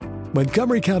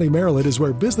Montgomery County, Maryland is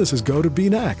where businesses go to be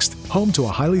next. Home to a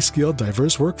highly skilled,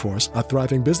 diverse workforce, a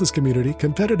thriving business community,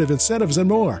 competitive incentives, and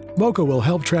more. Mocha will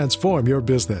help transform your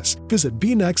business. Visit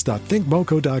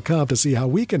bnext.thinkmoco.com to see how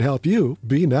we can help you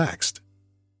be next.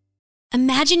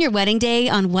 Imagine your wedding day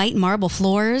on white marble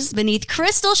floors beneath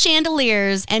crystal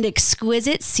chandeliers and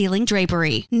exquisite ceiling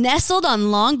drapery. Nestled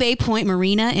on Long Bay Point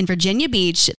Marina in Virginia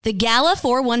Beach, the Gala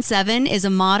 417 is a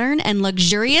modern and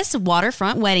luxurious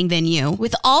waterfront wedding venue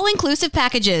with all-inclusive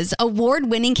packages,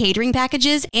 award-winning catering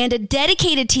packages, and a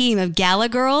dedicated team of Gala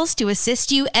girls to assist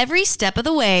you every step of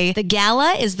the way. The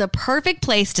Gala is the perfect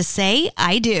place to say,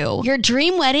 I do. Your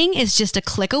dream wedding is just a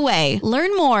click away.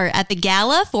 Learn more at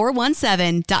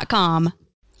thegala417.com.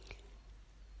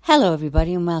 Hello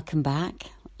everybody and welcome back.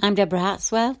 I'm Deborah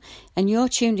Hartswell and you're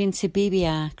tuned into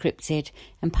BBR Cryptid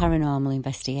and Paranormal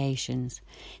Investigations.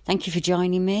 Thank you for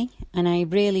joining me and I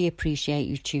really appreciate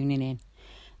you tuning in.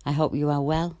 I hope you are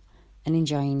well and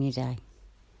enjoying your day.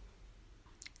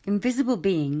 Invisible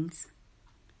beings,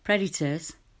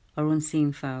 predators or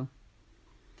unseen foe.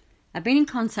 I've been in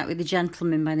contact with a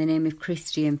gentleman by the name of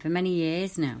Christian for many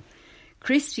years now.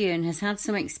 Christian has had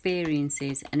some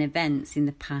experiences and events in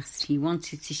the past he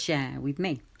wanted to share with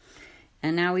me.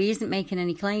 And now he isn't making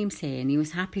any claims here and he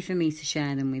was happy for me to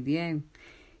share them with you.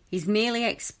 He's merely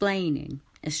explaining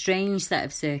a strange set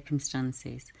of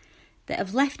circumstances that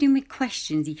have left him with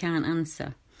questions he can't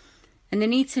answer. And the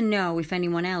need to know if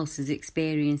anyone else has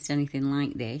experienced anything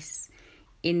like this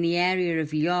in the area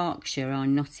of Yorkshire or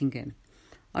Nottingham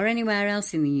or anywhere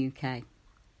else in the UK.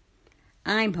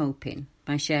 I'm hoping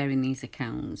by sharing these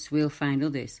accounts, we'll find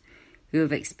others who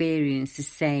have experienced the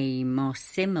same or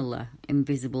similar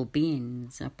invisible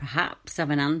beings, or perhaps have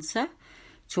an answer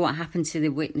to what happened to the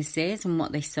witnesses and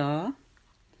what they saw,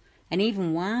 and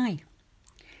even why.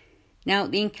 Now,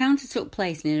 the encounter took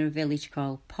place near a village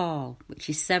called Paul, which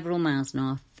is several miles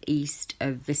north-east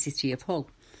of the city of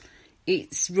Hull.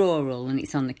 It's rural and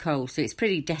it's on the coast, so it's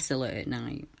pretty desolate at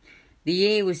night. The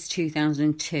year was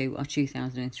 2002 or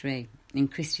 2003. And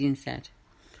Christian said,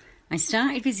 I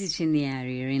started visiting the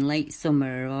area in late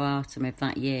summer or autumn of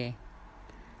that year.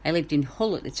 I lived in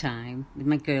Hull at the time with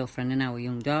my girlfriend and our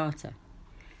young daughter.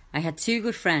 I had two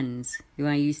good friends who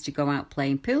I used to go out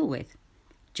playing pool with.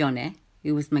 Johnny,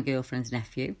 who was my girlfriend's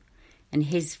nephew, and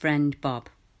his friend Bob.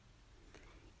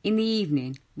 In the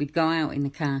evening, we'd go out in the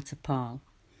car to Paul,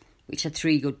 which had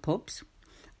 3 good pubs,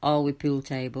 all with pool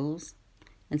tables,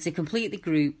 and to complete the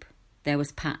group, there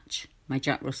was Patch, my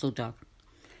Jack Russell dog,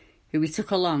 who we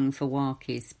took along for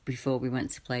walkies before we went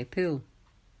to play pool.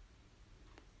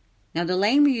 Now, the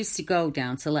lane we used to go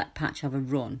down to let Patch have a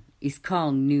run is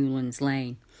called Newlands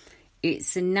Lane.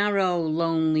 It's a narrow,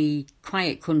 lonely,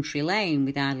 quiet country lane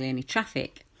with hardly any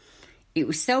traffic. It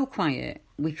was so quiet,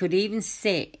 we could even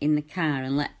sit in the car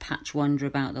and let Patch wander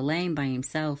about the lane by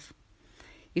himself.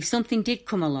 If something did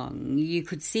come along, you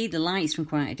could see the lights from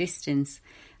quite a distance,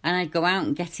 and I'd go out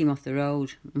and get him off the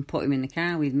road and put him in the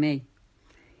car with me.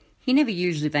 He never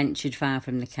usually ventured far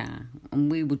from the car,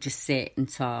 and we would just sit and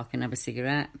talk and have a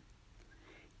cigarette.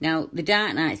 Now, the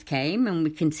dark nights came, and we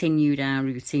continued our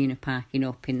routine of parking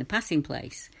up in the passing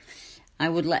place. I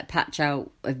would let Patch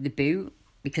out of the boot,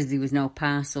 because there was no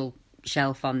parcel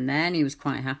shelf on there, and he was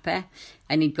quite happy,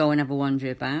 and he'd go and have a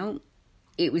wander about.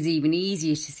 It was even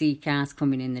easier to see cars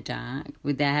coming in the dark,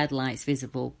 with their headlights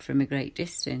visible from a great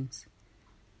distance.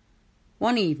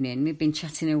 One evening, we'd been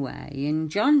chatting away, and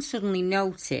John suddenly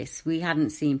noticed we hadn't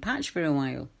seen Patch for a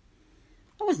while.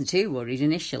 I wasn't too worried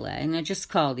initially, and I just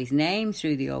called his name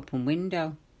through the open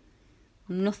window.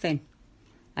 Nothing.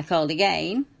 I called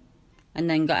again, and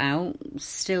then got out.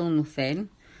 Still nothing.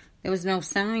 There was no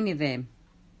sign of him.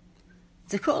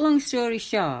 To cut a long story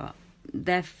short,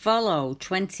 there followed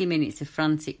 20 minutes of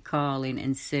frantic calling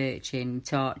and searching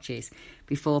torches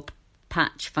before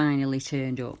Patch finally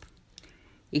turned up.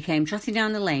 He came trotting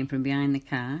down the lane from behind the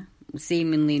car,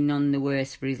 seemingly none the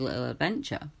worse for his little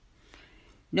adventure.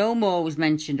 No more was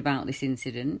mentioned about this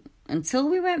incident until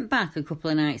we went back a couple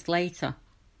of nights later.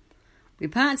 We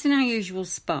parked in our usual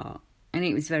spot, and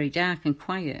it was very dark and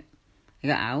quiet. I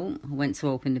got out, I went to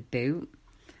open the boot.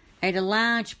 I had a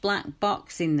large black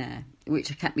box in there,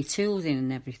 which I kept my tools in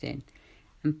and everything,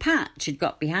 and Patch had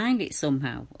got behind it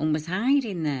somehow and was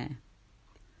hiding there.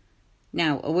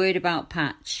 Now, a word about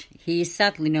Patch. He is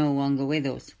sadly no longer with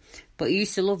us, but he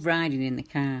used to love riding in the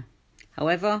car.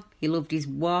 However, he loved his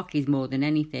walkies more than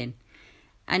anything,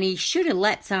 and he should have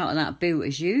leapt out of that boot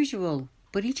as usual,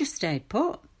 but he just stayed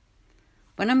put.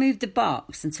 When I moved the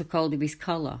box and took hold of his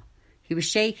collar, he was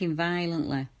shaking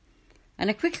violently, and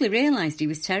I quickly realised he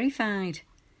was terrified.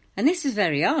 And this was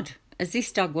very odd, as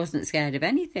this dog wasn't scared of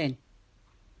anything.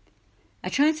 I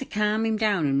tried to calm him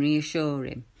down and reassure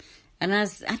him. And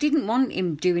as I didn't want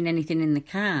him doing anything in the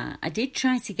car, I did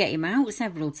try to get him out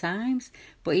several times,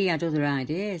 but he had other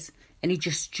ideas, and he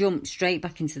just jumped straight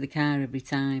back into the car every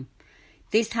time.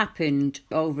 This happened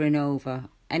over and over,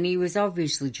 and he was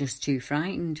obviously just too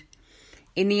frightened.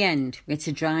 In the end, we had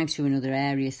to drive to another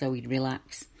area so he'd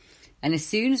relax, and as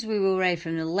soon as we were away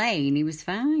from the lane, he was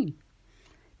fine.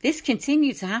 This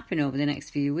continued to happen over the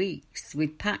next few weeks,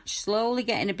 with Patch slowly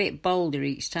getting a bit bolder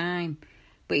each time,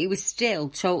 but he was still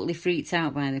totally freaked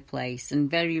out by the place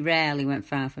and very rarely went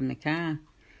far from the car.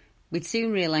 We'd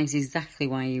soon realised exactly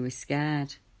why he was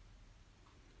scared.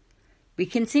 We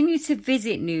continued to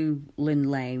visit Newland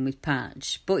Lane with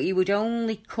Patch, but he would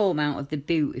only come out of the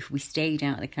boot if we stayed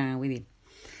out of the car with him.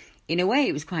 In a way,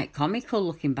 it was quite comical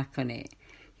looking back on it.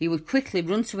 He would quickly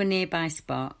run to a nearby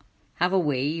spot, have a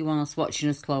wee whilst watching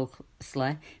us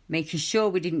closely, making sure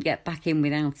we didn't get back in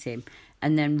without him,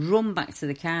 and then run back to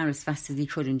the car as fast as he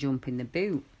could and jump in the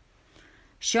boot.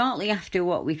 Shortly after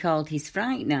what we called his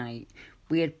fright night,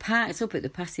 we had parked up at the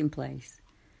passing place.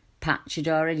 Patch had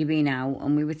already been out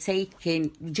and we were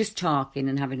just talking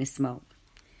and having a smoke.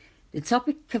 The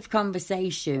topic of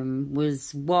conversation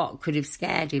was what could have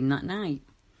scared him that night.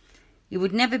 He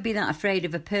would never be that afraid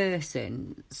of a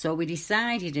person, so we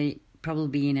decided it probably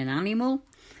being an animal,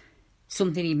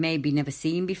 something he'd maybe never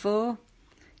seen before.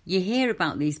 You hear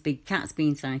about these big cats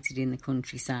being sighted in the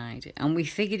countryside, and we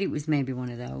figured it was maybe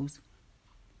one of those.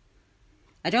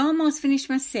 I'd almost finished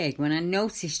my cig when I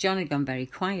noticed John had gone very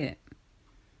quiet.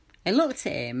 I looked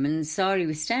at him and saw he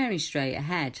was staring straight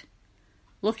ahead,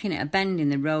 looking at a bend in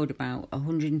the road about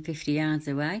 150 yards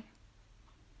away.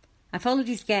 I followed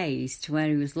his gaze to where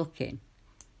he was looking,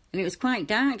 and it was quite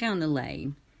dark down the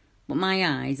lane, but my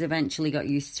eyes eventually got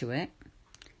used to it.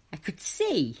 I could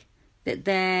see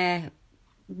that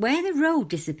where the road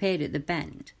disappeared at the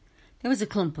bend, there was a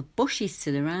clump of bushes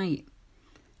to the right,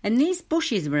 and these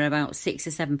bushes were about 6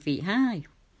 or 7 feet high.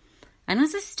 And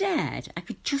as I stared, I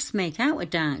could just make out a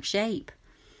dark shape.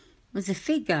 It was a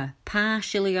figure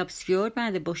partially obscured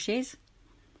by the bushes.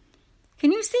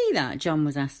 "Can you see that?" John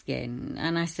was asking,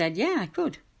 and I said, "Yeah, I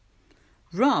could."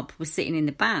 Rob was sitting in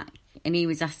the back, and he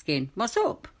was asking, "What's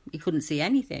up?" He couldn't see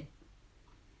anything.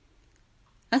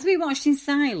 As we watched in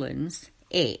silence,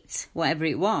 it, whatever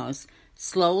it was,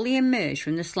 slowly emerged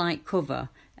from the slight cover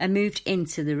and moved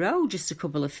into the road just a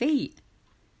couple of feet.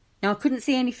 Now, I couldn't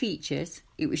see any features.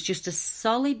 It was just a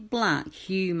solid black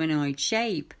humanoid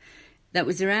shape that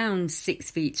was around 6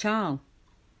 feet tall.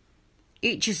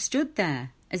 It just stood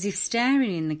there, as if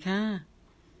staring in the car.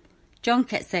 John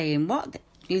kept saying, "What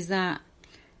is that?"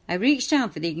 I reached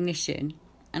down for the ignition,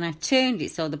 and I turned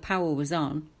it so the power was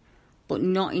on, but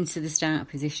not into the start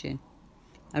position.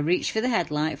 I reached for the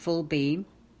headlight full beam.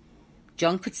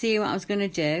 John could see what I was going to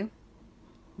do.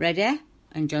 "Ready?"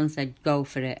 And John said, "Go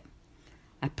for it."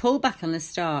 I pulled back on the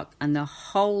stalk and the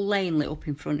whole lane lit up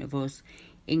in front of us,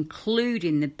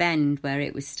 including the bend where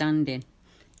it was standing.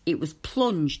 It was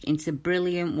plunged into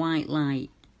brilliant white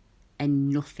light, and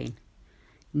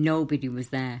nobody was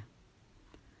there.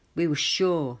 We were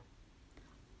sure,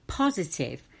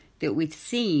 positive, that we'd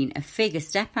seen a figure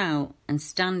step out and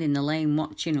stand in the lane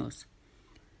watching us.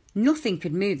 Nothing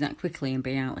could move that quickly and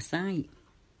be out of sight.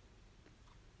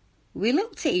 We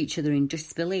looked at each other in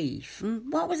disbelief.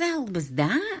 "What the hell was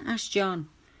that?" asked John.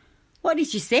 "What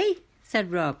did you see?"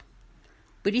 said Rob.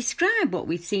 We described what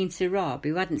we'd seen to Rob,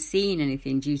 who hadn't seen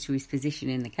anything due to his position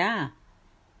in the car.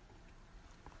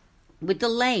 With the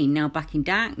lane now back in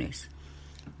darkness,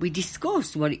 we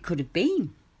discussed what it could have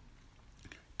been.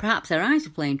 Perhaps our eyes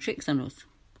were playing tricks on us.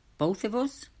 Both of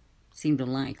us? Seemed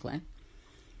unlikely.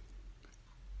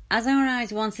 As our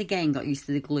eyes once again got used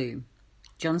to the gloom,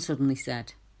 John suddenly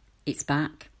said, "It's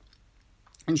back."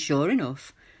 And sure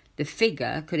enough, the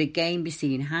figure could again be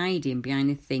seen hiding behind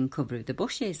the thin cover of the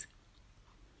bushes.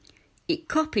 It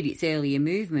copied its earlier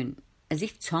movement, as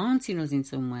if taunting us in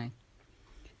some way.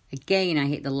 Again I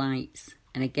hit the lights,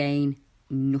 and again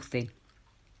nothing.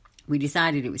 We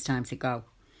decided it was time to go.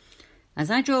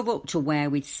 As I drove up to where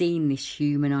we'd seen this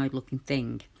humanoid-looking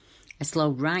thing, I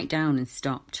slowed right down and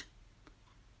stopped.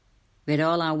 We had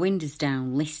all our windows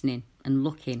down, listening and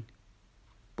looking,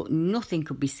 but nothing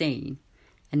could be seen,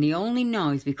 and the only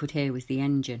noise we could hear was the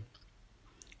engine.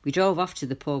 We drove off to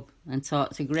the pub and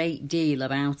talked a great deal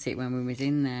about it when we was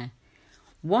in there.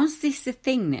 Was this the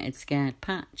thing that had scared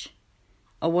Patch?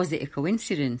 Or was it a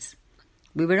coincidence?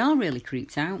 We were all really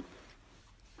creeped out.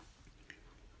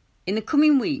 In the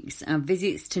coming weeks, our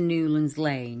visits to Newlands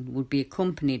Lane would be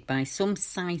accompanied by some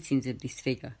sightings of this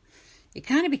figure. It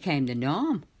kind of became the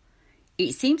norm.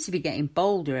 It seemed to be getting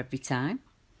bolder every time.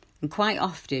 and quite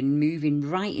often moving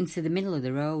right into the middle of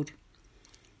the road.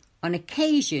 On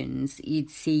occasions,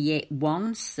 you'd see it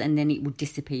once and then it would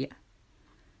disappear.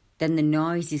 Then the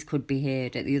noises could be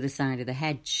heard at the other side of the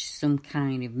hedge, some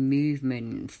kind of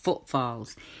movement,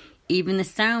 footfalls, even the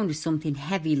sound of something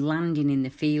heavy landing in the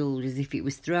field as if it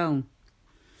was thrown.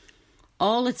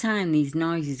 All the time these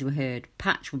noises were heard,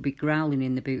 Patch would be growling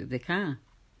in the boot of the car.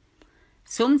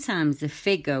 Sometimes a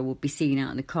figure would be seen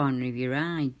out of the corner of your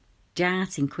eye,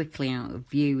 darting quickly out of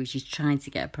view as you tried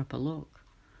to get a proper look.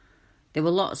 There were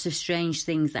lots of strange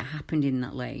things that happened in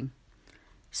that lane,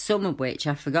 some of which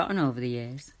I've forgotten over the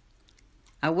years.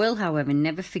 I will, however,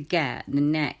 never forget the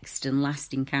next and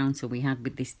last encounter we had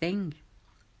with this thing.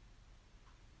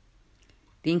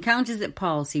 The encounters at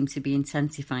Paul seemed to be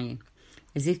intensifying,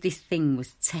 as if this thing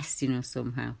was testing us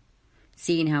somehow,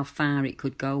 seeing how far it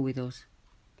could go with us.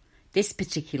 This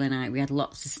particular night we had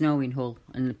lots of snow in Hull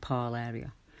and the Paul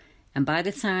area, and by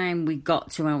the time we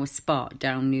got to our spot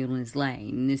down Newlands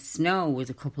Lane, the snow was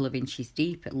a couple of inches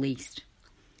deep at least,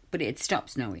 but it had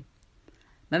stopped snowing.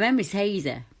 My memory's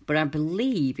hazy, but I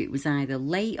believe it was either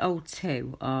late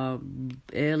 02 or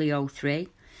early 03.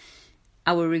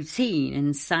 Our routine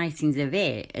and sightings of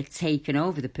it had taken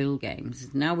over the pool games.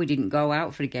 Now we didn't go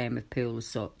out for a game of pool as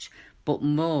such, but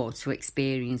more to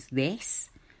experience this,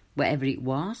 whatever it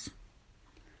was.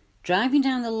 Driving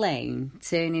down the lane,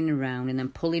 turning around and then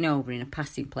pulling over in a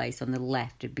passing place on the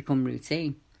left had become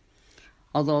routine.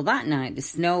 Although that night the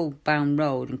snowbound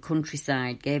road and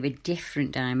countryside gave a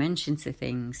different dimension to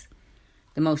things.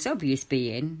 The most obvious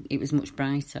being it was much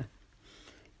brighter.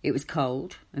 It was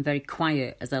cold and very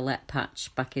quiet as I let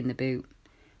Patch back in the boot.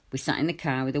 We sat in the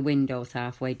car with the windows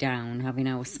halfway down, having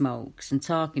our smokes and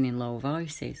talking in low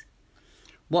voices.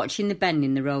 Watching the bend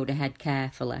in the road ahead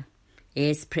carefully,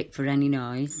 ears pricked for any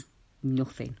noise.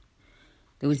 Nothing.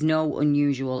 There was no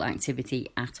unusual activity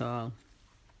at all.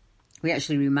 We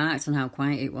actually remarked on how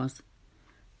quiet it was,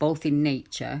 both in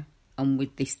nature and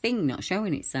with this thing not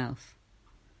showing itself.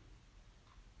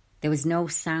 There was no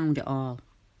sound at all.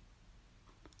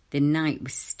 The night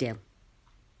was still.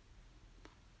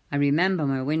 I remember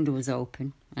my window was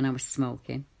open and I was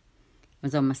smoking. I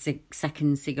was on my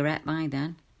second cigarette by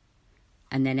then.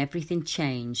 And then everything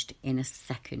changed in a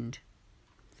second.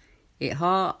 It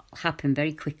all happened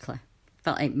very quickly.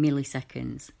 Felt like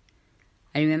milliseconds.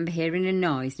 I remember hearing a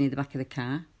noise near the back of the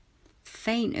car.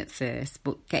 Faint at first,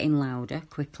 but getting louder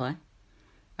quickly.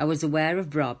 I was aware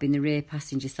of Rob in the rear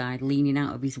passenger side leaning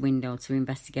out of his window to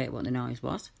investigate what the noise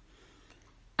was.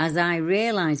 As I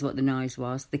realised what the noise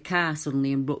was, the car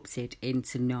suddenly erupted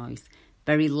into noise.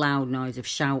 Very loud noise of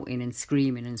shouting and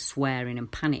screaming and swearing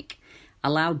and panic. A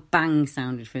loud bang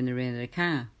sounded from the rear of the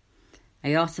car.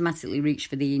 I automatically reached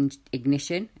for the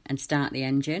ignition and start the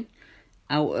engine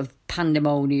out of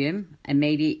pandemonium and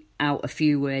made it out a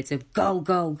few words of go,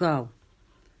 go, go.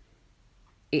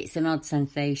 It's an odd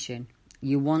sensation.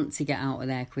 You want to get out of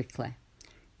there quickly.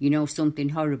 You know something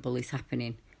horrible is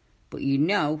happening. But you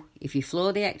know if you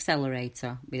floor the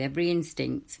accelerator with every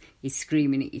instinct is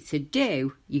screaming at you to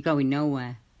do, you're going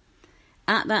nowhere.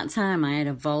 At that time I had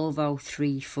a Volvo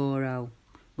 340,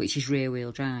 which is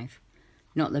rear-wheel drive.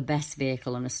 Not the best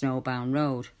vehicle on a snowbound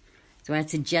road. So I had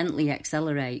to gently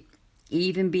accelerate.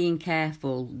 Even being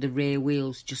careful, the rear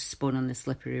wheels just spun on the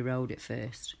slippery road at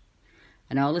first.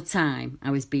 And all the time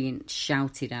I was being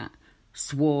shouted at,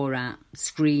 swore at,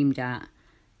 screamed at,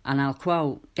 and I'll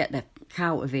quote, "Get the f***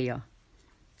 out of here."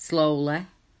 Slowly,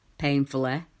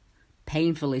 painfully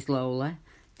slowly,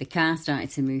 the car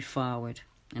started to move forward.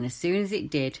 And as soon as it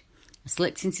did, I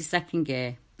slipped into second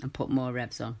gear and put more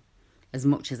revs on, as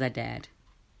much as I dared.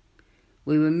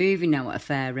 We were moving now at a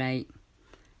fair rate.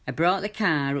 I brought the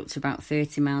car up to about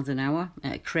 30 miles an hour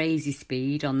at a crazy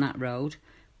speed on that road,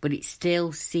 but it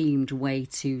still seemed way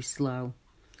too slow.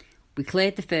 We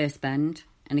cleared the first bend,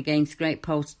 and against great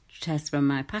protest from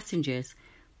my passengers,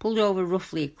 pulled over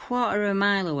roughly a quarter of a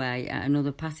mile away at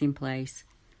another passing place.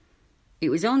 It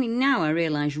was only now I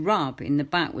realised Rob in the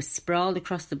back was sprawled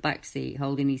across the back seat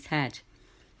holding his head.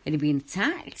 Had he been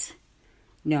attacked?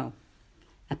 No.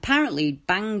 Apparently he'd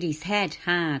banged his head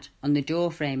hard on the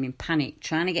door frame in panic,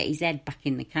 trying to get his head back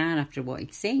in the car after what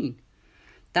he'd seen.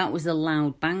 That was a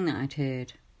loud bang that I'd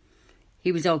heard.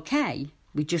 He was okay,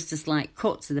 with just a slight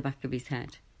cut to the back of his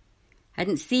head. I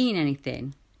hadn't seen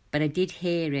anything, but I did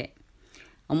hear it.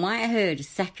 And what I heard a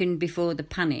second before the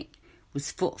panic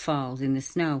was footfalls in the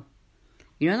snow.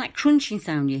 You know that crunching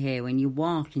sound you hear when you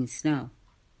walk in snow?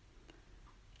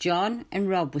 John and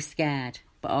Rob were scared,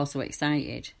 but also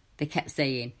excited. They kept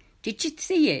saying, "Did you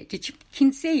see it? Did you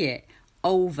fucking see it?"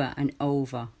 over and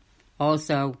over.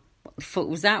 Also, "What the fuck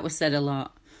was that?" was said a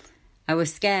lot. I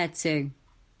was scared too,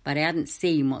 but I hadn't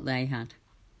seen what they had.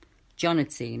 John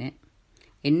had seen it,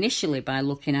 initially by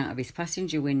looking out of his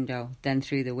passenger window, then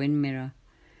through the wind mirror.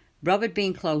 Rob had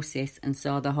been closest and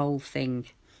saw the whole thing,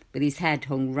 with his head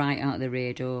hung right out of the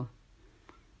rear door.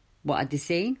 What had they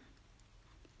seen?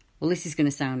 Well, this is going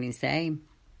to sound insane,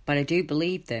 but I do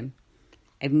believe them.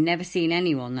 I've never seen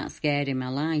anyone that scared in my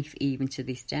life, even to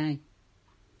this day.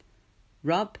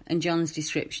 Rob and John's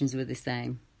descriptions were the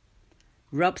same.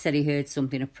 Rob said he heard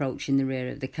something approaching the rear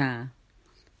of the car,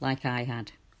 like I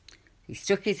had. He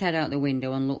stuck his head out the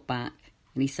window and looked back,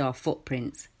 and he saw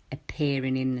footprints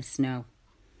appearing in the snow.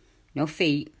 No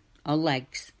feet, or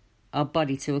legs, or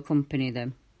body to accompany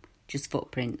them, just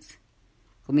footprints,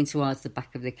 coming towards the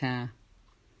back of the car.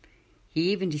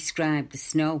 He even described the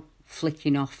snow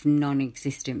flicking off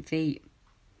non-existent feet.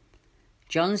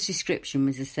 John's description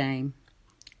was the same.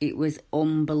 It was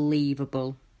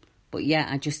unbelievable, but yet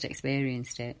I just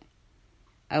experienced it.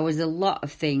 I was a lot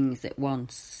of things at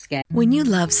once, scared. When you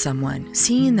love someone,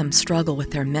 seeing them struggle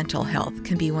with their mental health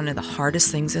can be one of the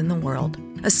hardest things in the world,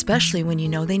 especially when you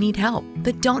know they need help,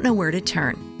 but don't know where to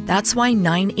turn. That's why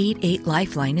 988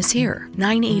 Lifeline is here.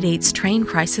 988's trained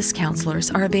crisis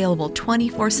counselors are available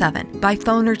 24/7 by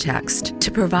phone or text to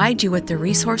provide you with the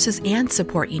resources and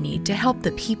support you need to help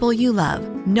the people you love.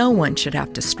 No one should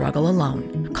have to struggle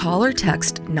alone. Call or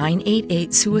text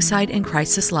 988 Suicide and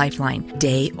Crisis Lifeline,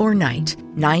 day or night.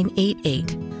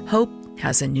 988. Hope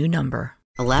has a new number.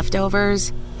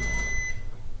 Leftovers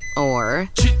or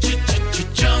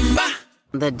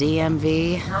the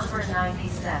DMV, number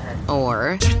 97,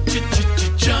 or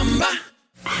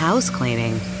house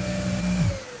cleaning,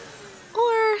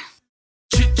 or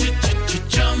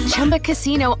Chumba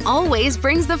Casino always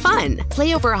brings the fun.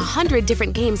 Play over 100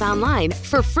 different games online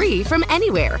for free from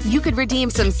anywhere. You could redeem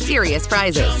some serious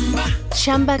prizes.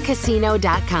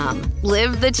 ChumbaCasino.com.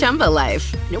 Live the Chumba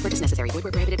life. No purchase necessary. Void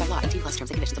where prohibited by law. 18+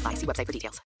 terms and conditions apply. See website for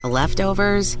details.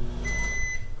 Leftovers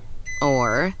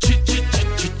or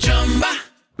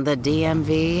the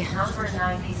DMV, number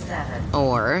 97,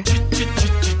 or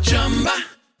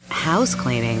house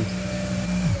cleaning,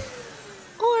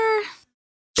 or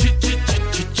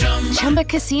Chumba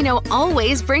Casino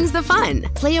always brings the fun.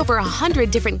 Play over 100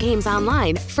 different games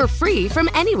online for free from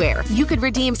anywhere. You could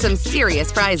redeem some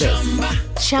serious prizes.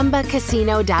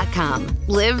 ChumbaCasino.com.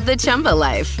 Live the Chumba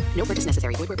life. No purchase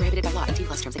necessary. Void where prohibited by law. 18+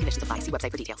 terms and conditions apply. See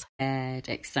website for details.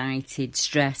 Excited,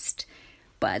 stressed,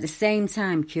 but at the same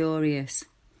time curious.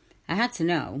 I had to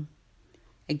know.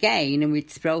 Again, and with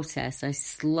this process, I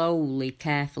slowly,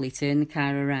 carefully turned the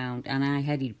car around and I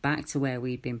headed back to where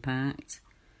we'd been parked.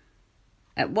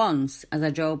 At once, as I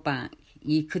drove back,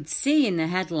 you could see in the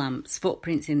headlamps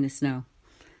footprints in the snow.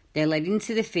 They led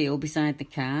into the field beside the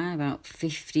car, about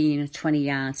 15 or 20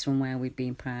 yards from where we'd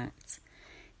been parked.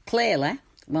 Clearly,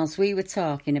 whilst we were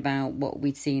talking about what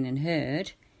we'd seen and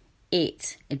heard,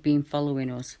 it had been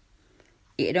following us.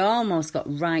 It had almost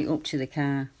got right up to the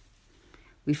car.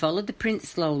 We followed the prints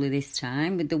slowly this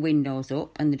time, with the windows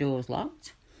up and the doors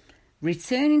locked.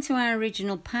 Returning to our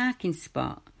original parking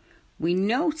spot, we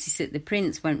noticed that the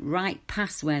prints went right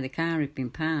past where the car had been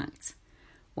parked.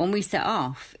 When we set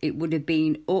off, it would have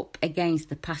been up against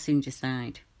the passenger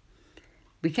side.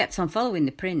 We kept on following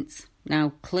the prints,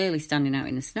 now clearly standing out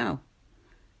in the snow.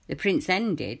 The prints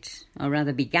ended, or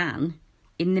rather began,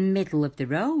 in the middle of the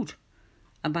road,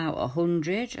 about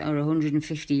 100 or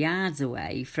 150 yards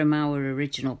away from our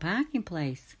original parking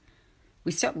place.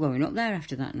 We stopped going up there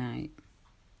after that night.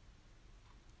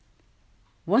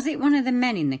 Was it one of the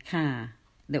men in the car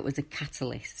that was a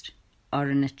catalyst or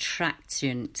an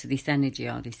attraction to this energy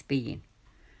or this being?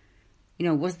 You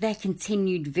know, was their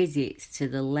continued visits to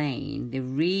the lane the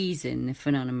reason the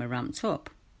phenomenon ramped up?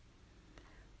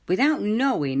 Without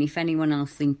knowing if anyone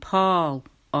else in Paul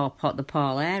or the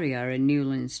Paul area or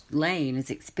Newlands Lane has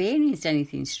experienced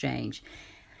anything strange,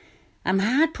 I'm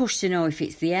hard pushed to know if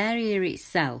it's the area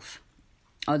itself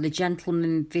or the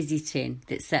gentleman visiting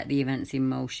that set the events in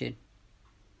motion.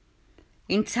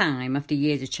 In time, after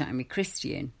years of chatting with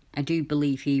Christian, I do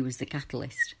believe he was the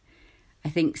catalyst. I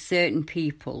think certain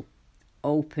people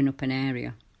open up an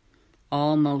area,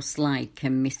 almost like a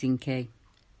missing key.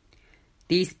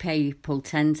 These people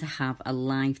tend to have a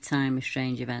lifetime of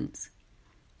strange events,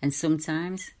 and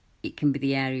sometimes it can be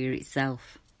the area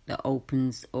itself that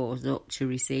opens us up to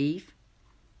receive,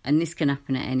 and this can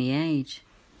happen at any age.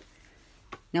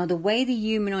 Now, the way the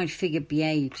humanoid figure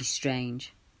behaved is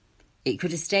strange. It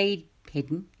could have stayed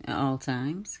hidden at all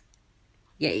times,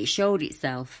 yet it showed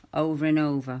itself over and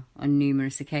over on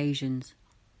numerous occasions.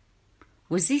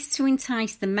 Was this to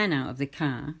entice the men out of the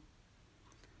car?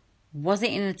 Was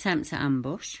it an attempt to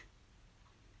ambush?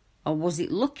 Or was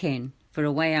it looking for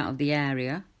a way out of the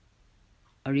area,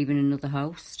 or even another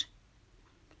host?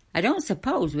 I don't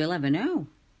suppose we'll ever know.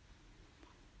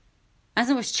 As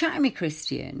I was chatting with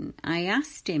Christian, I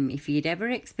asked him if he had ever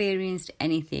experienced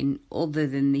anything other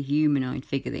than the humanoid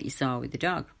figure that he saw with the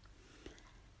dog.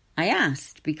 I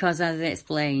asked because, as I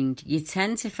explained, you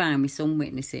tend to find with some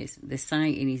witnesses the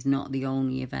sighting is not the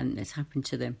only event that's happened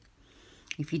to them.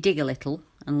 If you dig a little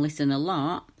and listen a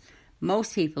lot,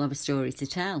 most people have a story to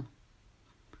tell.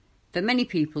 For many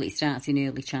people, it starts in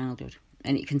early childhood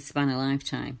and it can span a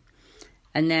lifetime.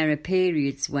 And there are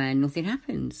periods where nothing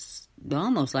happens,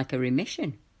 almost like a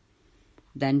remission.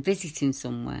 Then visiting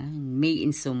somewhere,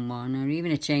 meeting someone, or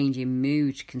even a change in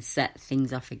mood can set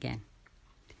things off again.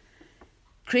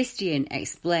 Christian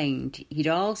explained he'd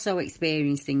also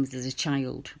experienced things as a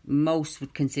child most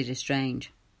would consider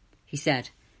strange. He said,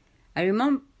 I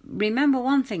remember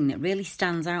one thing that really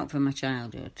stands out from my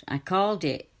childhood. I called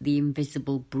it the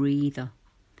invisible breather.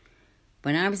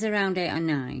 When I was around 8 or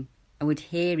 9, I would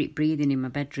hear it breathing in my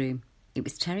bedroom. It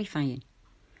was terrifying.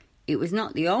 It was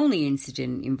not the only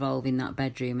incident involving that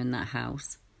bedroom and that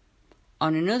house.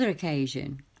 On another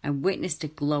occasion, I witnessed a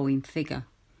glowing figure,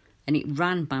 and it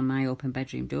ran by my open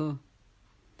bedroom door.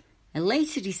 I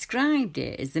later described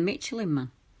it as the Michelin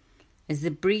Man, as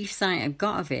the brief sight I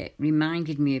got of it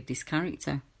reminded me of this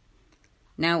character.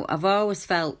 Now, I've always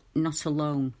felt not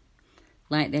alone,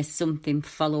 like there's something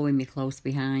following me close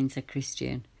behind, said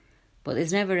Christian. But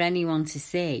there's never anyone to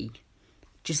see,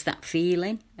 just that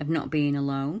feeling of not being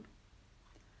alone.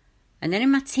 And then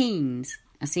in my teens,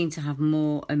 I seemed to have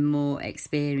more and more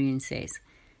experiences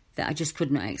that I just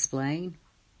could not explain.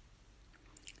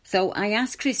 So I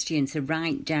asked Christian to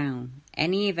write down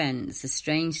any events or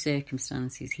strange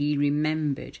circumstances he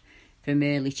remembered from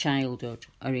early childhood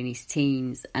or in his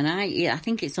teens. And I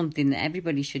think it's something that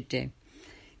everybody should do.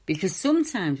 Because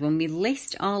sometimes when we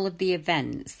list all of the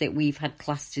events that we've had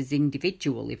classed as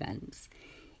individual events,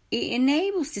 it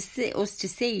enables us to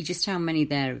see just how many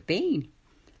there have been.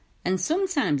 And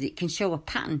sometimes it can show a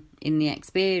pattern in the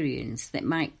experience that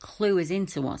might clue us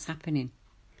into what's happening.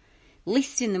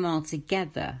 Listing them all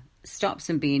together stops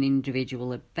them being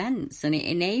individual events, and it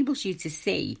enables you to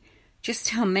see just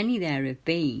how many there have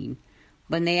been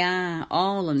when they are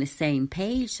all on the same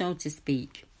page, so to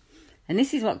speak. And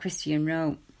this is what Christian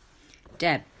wrote.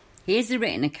 Deb, here's the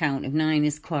written account of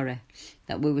Niners Quarry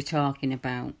that we were talking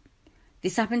about.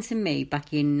 This happened to me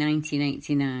back in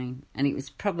 1989, and it was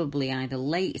probably either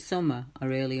late summer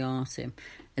or early autumn,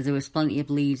 as there was plenty of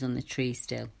leaves on the trees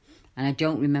still, and I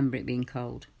don't remember it being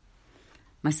cold.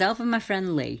 Myself and my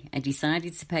friend Lee had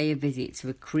decided to pay a visit to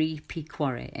a creepy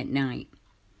quarry at night.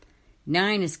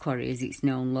 Niners Quarry, as it's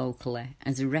known locally,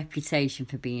 has a reputation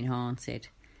for being haunted.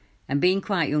 And being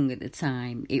quite young at the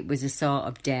time, it was a sort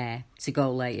of dare to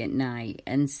go late at night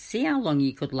and see how long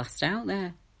you could last out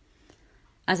there.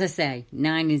 As I say,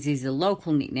 Niners is a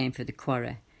local nickname for the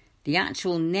quarry. The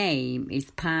actual name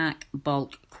is Park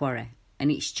Balk Quarry,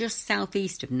 and it's just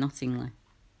southeast of Nottingham.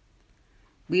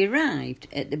 We arrived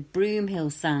at the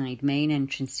Broomhill side main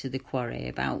entrance to the quarry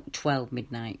about 12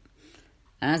 midnight.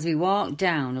 And as we walked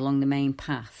down along the main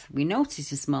path, we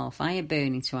noticed a small fire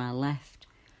burning to our left.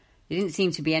 There didn't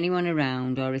seem to be anyone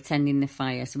around or attending the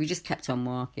fire, so we just kept on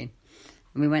walking.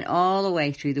 And we went all the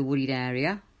way through the wooded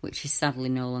area, which is sadly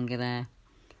no longer there.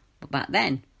 But back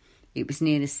then, it was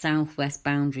near the southwest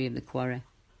boundary of the quarry.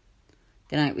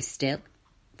 The night was still,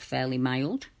 fairly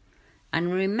mild,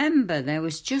 and remember there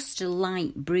was just a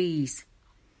light breeze,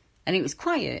 and it was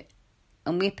quiet,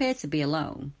 and we appeared to be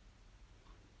alone.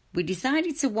 We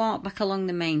decided to walk back along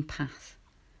the main path,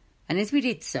 and as we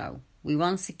did so, we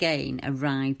once again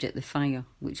arrived at the fire,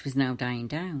 which was now dying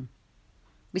down.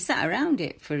 We sat around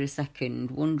it for a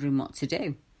second, wondering what to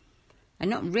do, and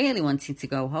not really wanting to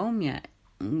go home yet.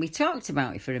 We talked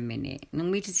about it for a minute,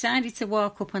 and we decided to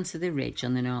walk up onto the ridge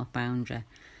on the north boundary.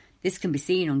 This can be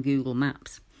seen on Google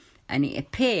Maps, and it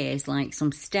appears like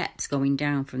some steps going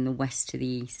down from the west to the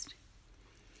east.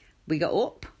 We got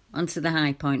up onto the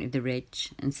high point of the ridge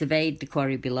and surveyed the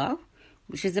quarry below,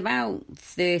 which was about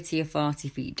 30 or 40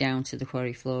 feet down to the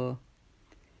quarry floor.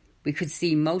 We could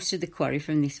see most of the quarry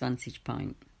from this vantage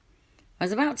point. I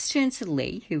was about to turn to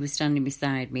Lee, who was standing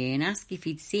beside me, and ask if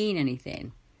he'd seen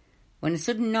anything, when a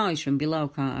sudden noise from below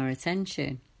caught our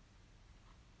attention.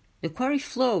 The quarry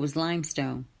floor was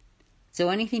limestone, so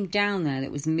anything down there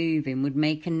that was moving would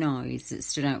make a noise that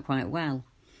stood out quite well.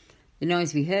 The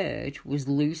noise we heard was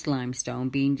loose limestone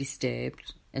being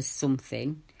disturbed as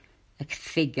something, a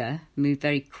figure, moved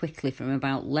very quickly from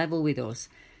about level with us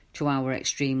to our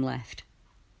extreme left.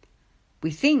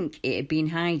 We think it had been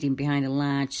hiding behind a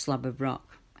large slab of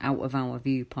rock, out of our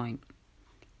viewpoint.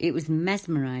 It was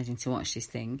mesmerising to watch this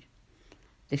thing.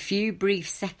 The few brief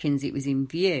seconds it was in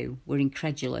view were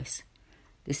incredulous.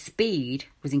 The speed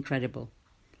was incredible.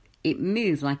 It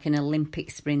moved like an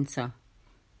Olympic sprinter,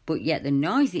 but yet the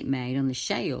noise it made on the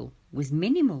shale was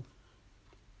minimal.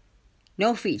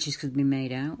 No features could be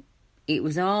made out. It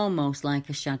was almost like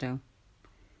a shadow.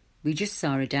 We just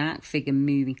saw a dark figure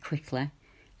moving quickly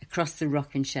across the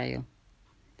rock and shale.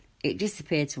 It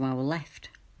disappeared to our left,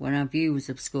 where our view was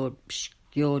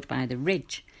obscured by the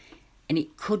ridge, and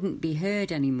it couldn't be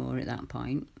heard anymore at that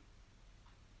point.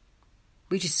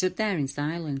 We just stood there in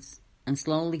silence and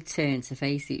slowly turned to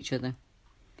face each other.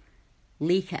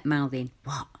 Lee kept mouthing,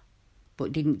 "What?"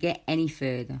 but didn't get any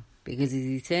further, because as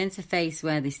he turned to face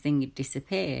where this thing had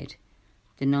disappeared,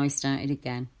 the noise started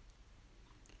again.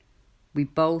 We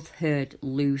both heard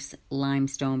loose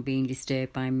limestone being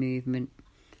disturbed by movement,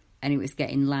 and it was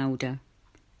getting louder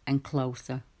and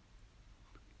closer.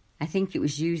 I think it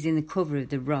was using the cover of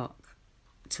the rock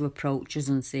to approach us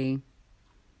unseen.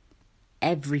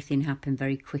 Everything happened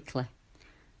very quickly.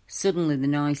 Suddenly the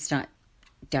noise started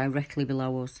directly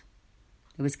below us.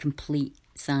 There was complete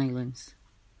silence.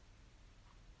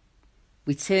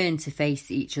 We turned to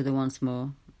face each other once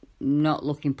more, not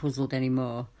looking puzzled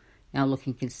anymore, now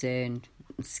looking concerned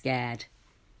and scared.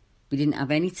 We didn't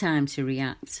have any time to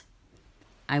react.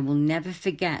 I will never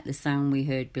forget the sound we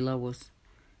heard below us.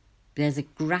 There's a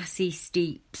grassy,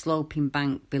 steep, sloping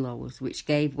bank below us, which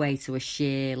gave way to a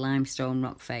sheer limestone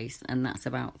rock face, and that's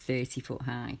about 30 foot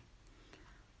high.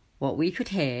 What we could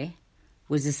hear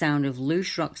was the sound of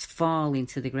loose rocks falling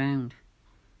to the ground.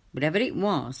 Whatever it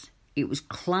was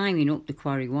climbing up the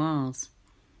quarry walls.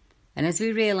 And as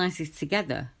we realised this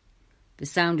together, the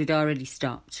sound had already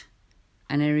stopped.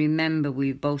 And I remember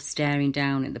we were both staring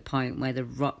down at the point where the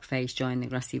rock face joined the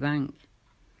grassy bank.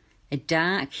 A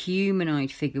dark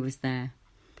humanoid figure was there,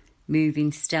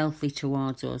 moving stealthily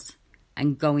towards us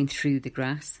and going through the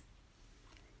grass.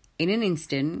 In an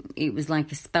instant, it was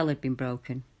like a spell had been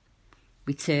broken.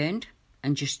 We turned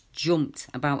and just jumped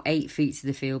about 8 feet to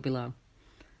the field below.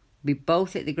 We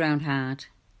both hit the ground hard,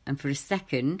 and for a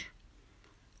second,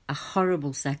 a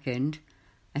horrible second,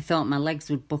 I thought my legs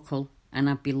would buckle and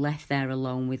I'd be left there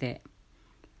alone with it.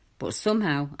 But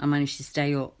somehow I managed to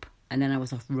stay up, and then I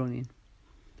was off running.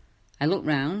 I looked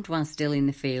round while still in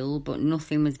the field, but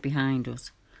nothing was behind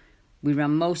us. We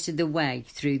ran most of the way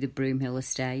through the Broomhill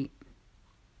estate.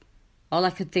 All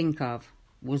I could think of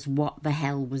was, what the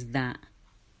hell was that?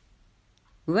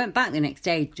 We went back the next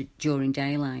day during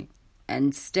daylight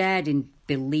and stared in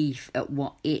belief at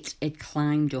what it had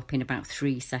climbed up in about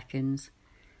 3 seconds.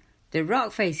 The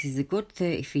rock face is a good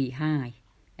 30 feet high,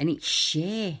 and it's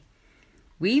sheer.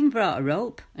 We even brought a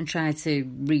rope and tried to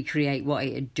recreate what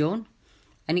it had done,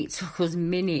 and it took us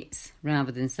minutes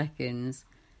rather than seconds.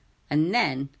 And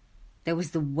then there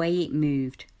was the way it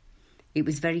moved. It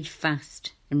was very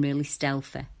fast and really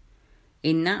stealthy.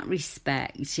 In that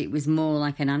respect, it was more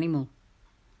like an animal.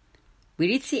 We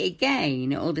did see it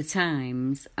again at other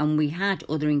times, and we had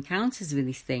other encounters with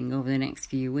this thing over the next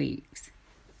few weeks.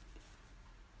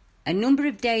 A number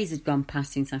of days had gone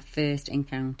past since our first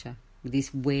encounter with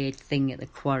this weird thing at the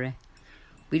quarry.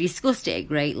 We discussed it at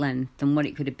great length and what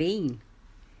it could have been.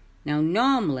 Now,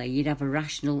 normally you'd have a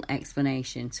rational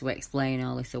explanation to explain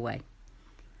all this away,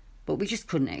 but we just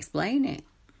couldn't explain it.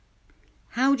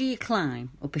 How do you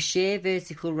climb up a sheer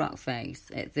vertical rock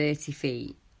face at 30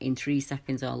 feet in 3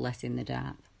 seconds or less in the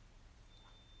dark?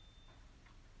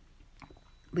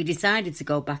 We decided to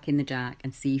go back in the dark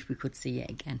and see if we could see it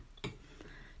again.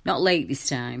 Not late this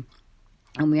time,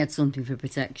 and we had something for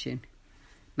protection.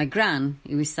 My gran,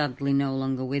 who is sadly no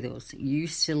longer with us,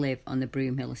 used to live on the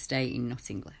Broomhill estate in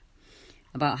Nottingham,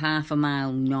 about half a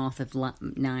mile north of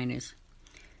Niners.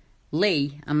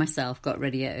 Lee and myself got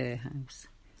ready at her house.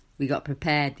 We got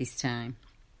prepared this time.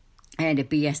 I had a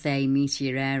BSA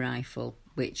Meteor air rifle,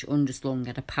 which underslung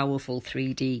had a powerful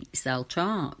 3D cell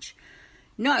torch.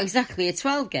 Not exactly a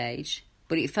 12 gauge,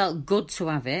 but it felt good to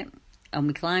have it, and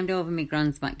we climbed over my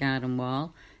gran's back garden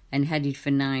wall and headed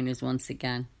for Niners once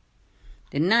again.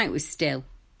 The night was still,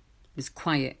 it was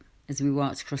quiet as we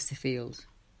walked across the fields.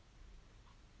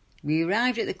 We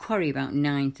arrived at the quarry about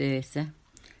 9:30,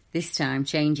 this time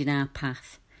changing our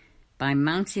path by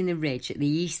mounting the ridge at the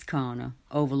east corner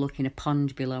overlooking a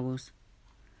pond below us.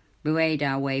 We made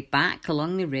our way back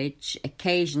along the ridge,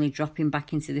 occasionally dropping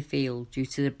back into the field due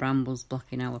to the brambles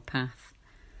blocking our path.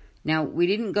 Now, we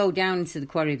didn't go down into the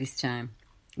quarry this time.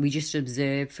 We just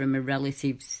observed from a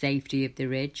relative safety of the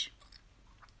ridge.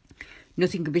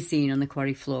 Nothing could be seen on the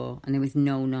quarry floor, and there was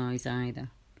no noise either.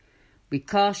 We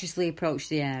cautiously approached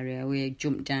the area we had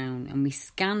jumped down and we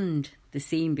scanned the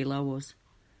scene below us.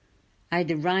 I had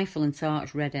the rifle and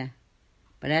torch ready,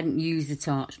 but I hadn't used the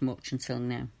torch much until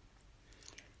now.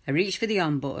 I reached for the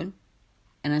on button,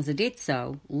 and as I did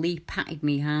so, Lee patted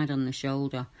me hard on the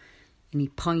shoulder and he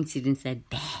pointed and said,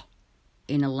 "There,"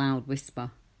 in a loud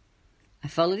whisper. I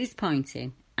followed his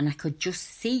pointing and I could just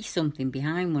see something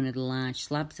behind one of the large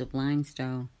slabs of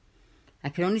limestone. I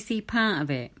could only see part of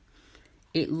it.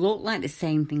 It looked like the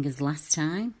same thing as last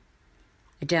time.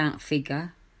 A dark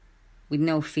figure with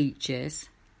no features.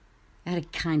 It had a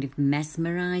kind of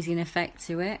mesmerising effect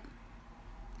to it.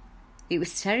 It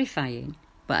was terrifying,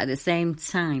 but at the same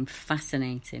time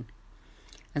fascinating.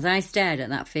 As I stared at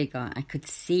that figure, I could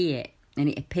see it, and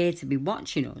it appeared to be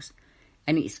watching us,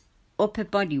 and its upper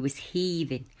body was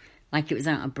heaving like it was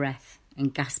out of breath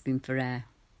and gasping for air,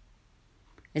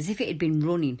 as if it had been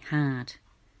running hard.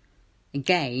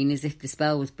 Again, as if the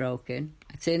spell was broken,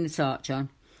 I turned the torch on.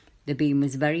 The beam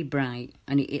was very bright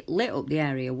and it lit up the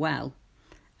area well.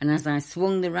 And as I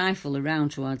swung the rifle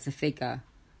around towards the figure,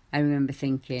 I remember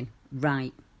thinking,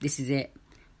 right, this is it.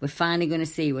 We're finally going to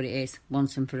see what it is,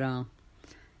 once and for all.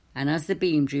 And as the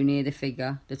beam drew near the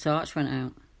figure, the torch went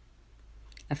out.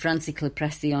 I frantically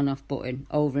pressed the on-off button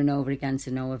over and over again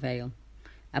to no avail.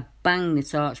 I banged the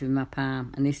torch with my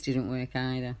palm and this didn't work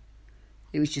either.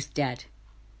 It was just dead.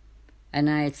 And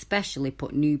I had specially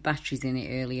put new batteries in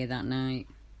it earlier that night.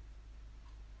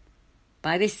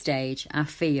 By this stage, our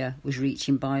fear was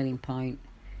reaching boiling point.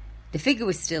 The figure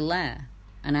was still there,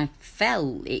 and I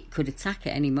felt it could attack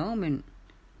at any moment.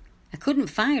 I couldn't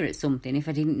fire at something if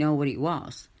I didn't know what it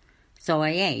was, so I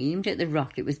aimed at the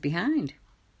rock it was behind.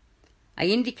 I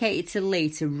indicated to Lee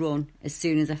to run as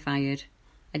soon as I fired.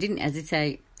 I didn't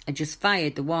hesitate. I just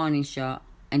fired the warning shot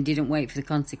and didn't wait for the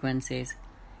consequences.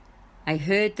 I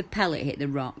heard the pellet hit the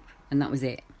rock, and that was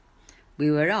it. We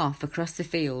were off across the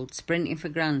field, sprinting for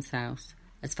Grant's house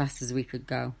as fast as we could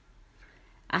go.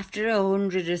 After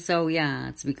 100 or so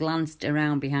yards, we glanced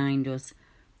around behind us,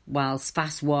 whilst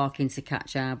fast walking to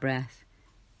catch our breath,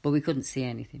 but we couldn't see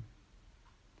anything.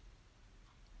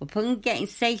 Upon getting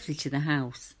safely to the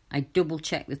house, I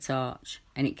double-checked the torch,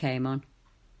 and it came on.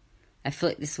 I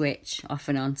flicked the switch off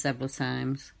and on several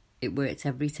times. It worked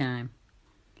every time.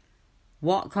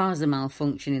 What caused a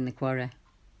malfunction in the quarry?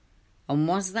 And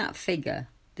was that figure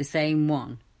the same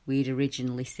one we'd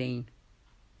originally seen?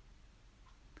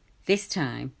 This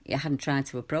time, it hadn't tried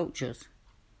to approach us.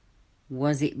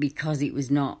 Was it because it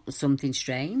was not something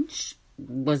strange?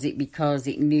 Was it because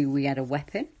it knew we had a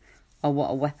weapon, or what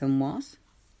a weapon was?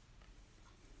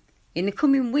 In the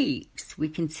coming weeks, we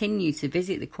continued to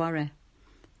visit the quarry,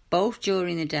 both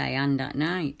during the day and at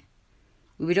night.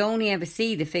 We would only ever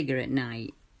see the figure at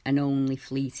night, and only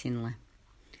fleetingly.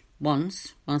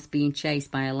 Once, whilst being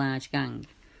chased by a large gang,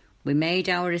 we made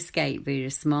our escape via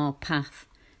a small path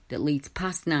that leads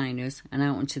past Niners and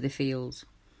out onto the fields.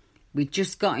 We'd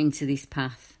just got into this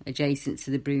path, adjacent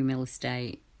to the Broomhill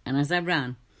estate, and as I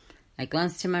ran, I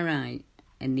glanced to my right,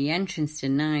 and the entrance to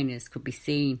Niners could be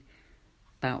seen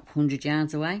about 100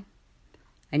 yards away.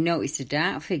 I noticed a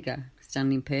dark figure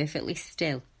standing perfectly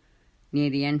still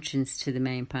near the entrance to the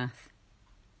main path.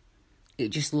 It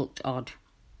just looked odd,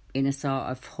 in a sort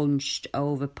of hunched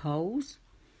over pose.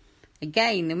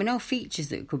 Again, there were no features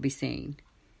that could be seen.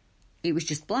 It was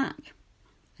just black,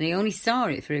 and I only saw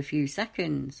it for a few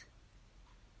seconds.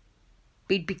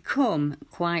 We'd become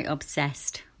quite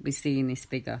obsessed with seeing this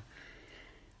figure,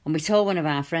 and we told one of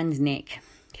our friends, Nick,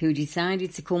 who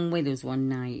decided to come with us one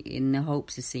night in the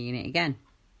hopes of seeing it again.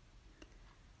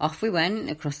 Off we went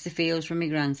across the fields from my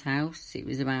grand's house. It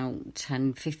was about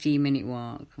 10-15 minute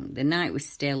walk. The night was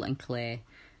still and clear,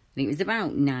 and it was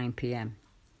about 9 p.m.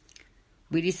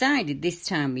 We decided this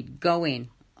time we'd go in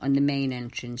on the main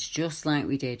entrance just like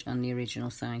we did on the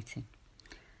original sighting.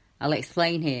 I'll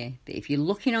explain here that if you're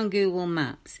looking on Google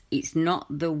Maps, it's not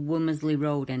the Womersley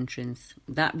Road entrance.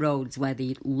 That road's where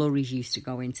the lorries used to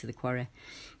go into the quarry.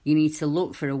 You need to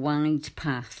look for a wide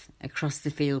path across the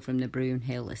field from the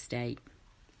Broomhill estate.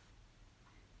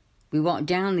 We walked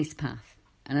down this path,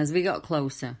 and as we got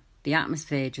closer, the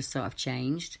atmosphere just sort of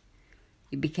changed.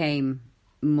 It became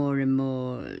more and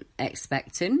more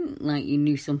expectant, like you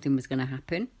knew something was going to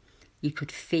happen. You could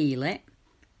feel it,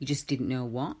 you just didn't know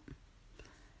what.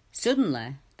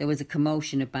 Suddenly, there was a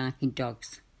commotion of barking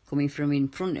dogs coming from in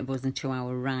front of us and to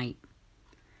our right.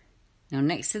 Now,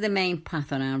 next to the main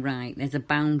path on our right, there's a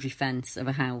boundary fence of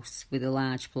a house with a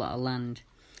large plot of land,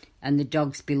 and the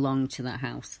dogs belonged to that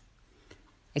house.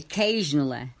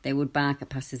 Occasionally, they would bark at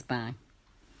passers-by.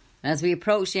 As we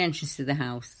approached the entrance to the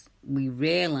house, we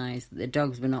realised that the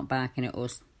dogs were not barking at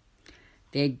us.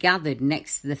 They had gathered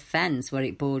next to the fence where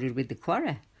it bordered with the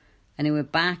quarry, and they were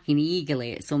barking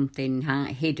eagerly at something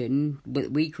hidden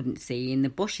that we couldn't see in the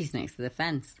bushes next to the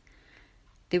fence.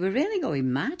 They were really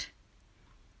going mad.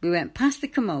 We went past the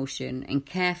commotion and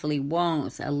carefully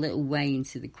walked a little way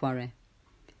into the quarry.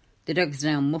 The dogs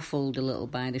now muffled a little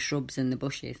by the shrubs and the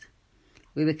bushes.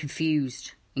 We were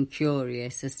confused and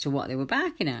curious as to what they were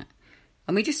barking at,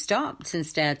 and we just stopped and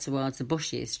stared towards the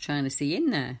bushes, trying to see in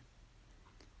there.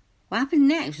 What happened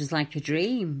next was like a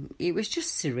dream. It was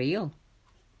just surreal.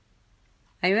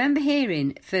 I remember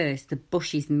hearing at first the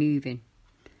bushes moving,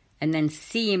 and then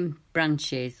seeing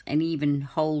branches and even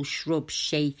whole shrubs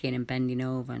shaking and bending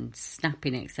over and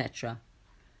snapping, etc.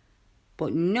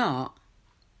 But not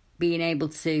being able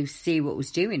to see what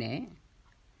was doing it.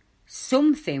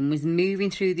 Something was moving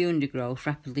through the undergrowth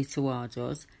rapidly towards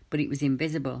us, but it was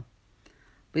invisible.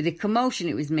 With the commotion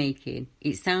it was making,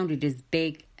 it sounded as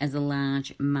big as a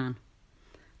large man.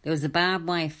 There was a barbed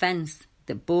wire fence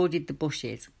that bordered the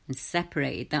bushes and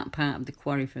separated that part of the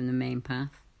quarry from the main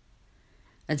path.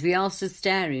 As we all stood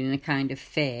staring in a kind of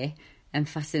fear and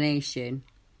fascination,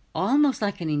 almost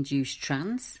like an induced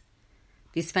trance,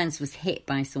 this fence was hit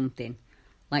by something,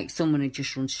 like someone had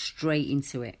just run straight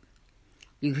into it.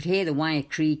 You could hear the wire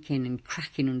creaking and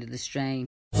cracking under the strain.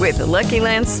 With the Lucky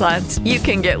Land Slots, you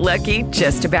can get lucky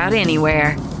just about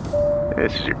anywhere.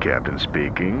 This is your captain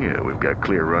speaking. We've got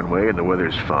clear runway and the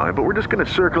weather's fine, but we're just going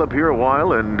to circle up here a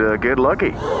while and get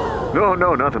lucky.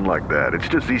 No, nothing like that. It's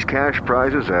just these cash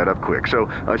prizes add up quick. So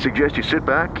I suggest you sit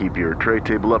back, keep your tray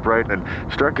table upright, and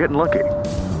start getting lucky.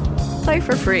 Play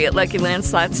for free at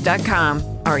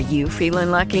LuckyLandSlots.com. Are you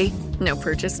feeling lucky? No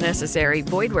purchase necessary.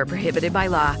 Void where prohibited by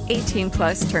law.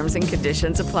 18+ terms and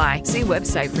conditions apply. See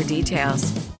website for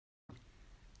details.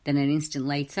 Then an instant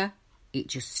later, it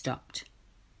just stopped.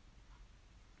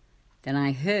 Then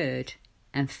I heard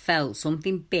and felt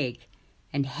something big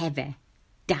and heavy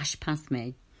dash past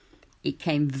me. It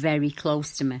came very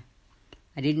close to me.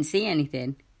 I didn't see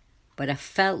anything, but I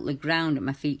felt the ground at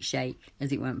my feet shake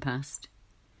as it went past.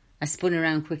 I spun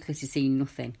around quickly to see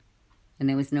nothing, and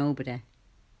there was nobody.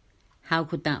 How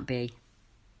could that be?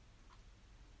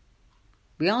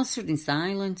 We all stood in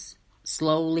silence,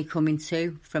 slowly coming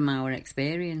to from our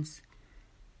experience.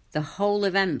 The whole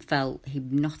event felt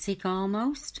hypnotic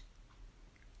almost.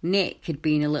 Nick had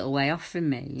been a little way off from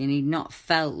me and he'd not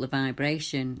felt the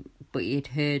vibration, but he had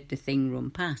heard the thing run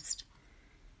past.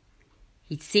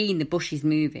 He'd seen the bushes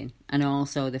moving and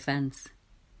also the fence.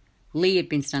 Lee had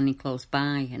been standing close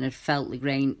by and had felt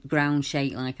the ground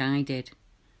shake like I did.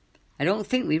 I don't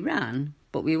think we ran,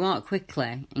 but we walked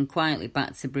quickly and quietly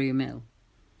back to Broom Hill.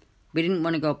 We didn't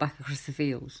want to go back across the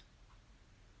fields.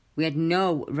 We had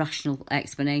no rational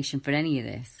explanation for any of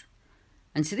this,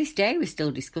 and to this day we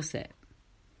still discuss it.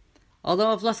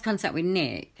 Although I've lost contact with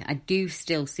Nick, I do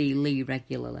still see Lee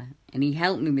regularly, and he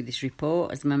helped me with this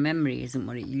report as my memory isn't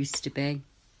what it used to be.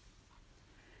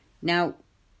 Now,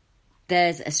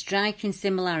 there's a striking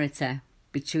similarity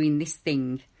between this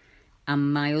thing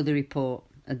and my other report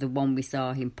of the one we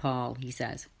saw in Paul, he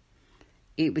says.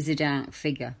 It was a dark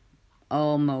figure,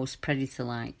 almost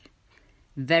predator-like,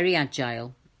 very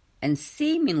agile, and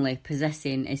seemingly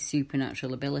possessing a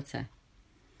supernatural ability.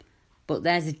 But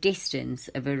there's a distance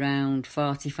of around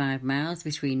 45 miles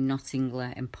between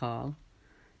Nottingham and Paul.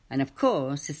 And of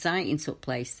course, the sighting took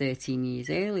place 13 years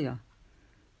earlier.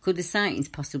 Could the sightings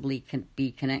possibly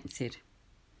be connected?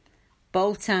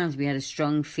 Both times we had a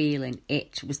strong feeling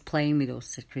it was playing with us,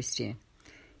 said Christian.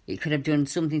 It could have done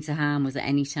something to harm us at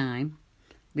any time.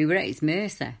 We were at its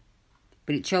mercy,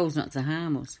 but it chose not to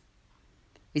harm us.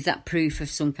 Is that proof of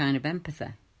some kind of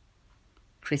empathy?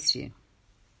 Christian.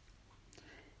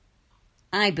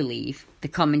 I believe the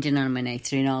common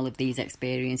denominator in all of these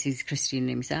experiences is Christian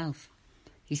himself.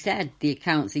 He said the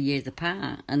accounts are years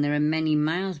apart and there are many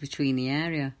miles between the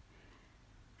area.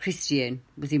 Christian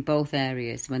was in both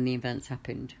areas when the events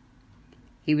happened.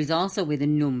 He was also with a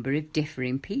number of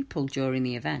differing people during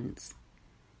the events.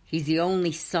 He's the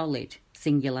only solid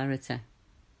singularity.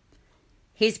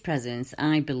 His presence,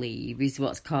 I believe, is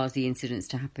what's caused the incidents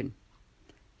to happen.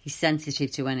 He's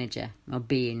sensitive to energy or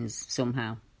beings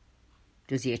somehow.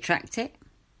 Does he attract it?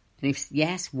 And if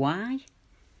yes, why?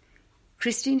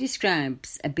 Christian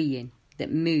describes a being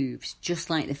that moves just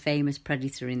like the famous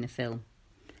predator in the film.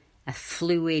 A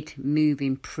fluid,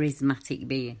 moving, prismatic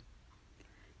being.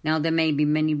 Now, there may be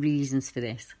many reasons for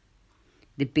this.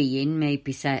 The being may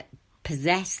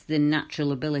possess the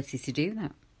natural ability to do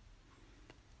that.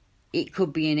 It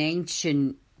could be an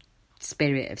ancient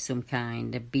spirit of some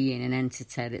kind, a being, an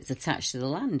entity that's attached to the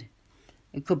land.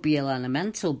 It could be an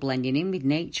elemental blending in with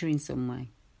nature in some way.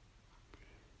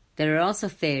 There are also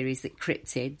theories that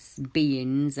cryptids,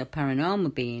 beings or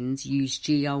paranormal beings use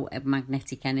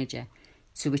geomagnetic energy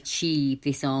to achieve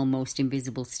this almost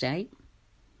invisible state.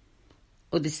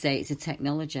 Others say it's a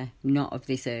technology not of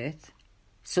this earth,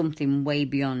 something way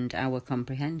beyond our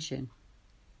comprehension.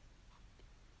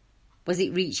 Was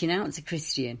it reaching out to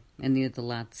Christian and the other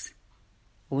lads,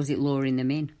 or was it luring them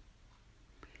in?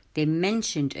 They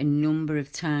mentioned a number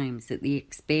of times that the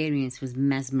experience was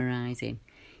mesmerising,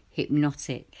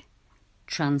 hypnotic,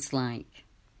 trance-like.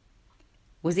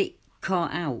 Was it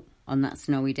caught out on that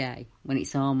snowy day when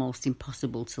it's almost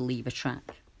impossible to leave a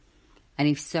track? And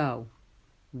if so,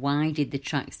 why did the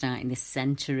track start in the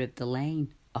centre of the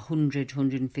lane, 100,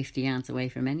 150 yards away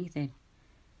from anything?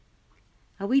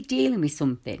 Are we dealing with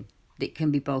something that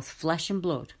can be both flesh and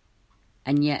blood,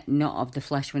 and yet not of the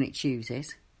flesh when it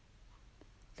chooses?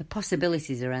 The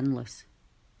possibilities are endless.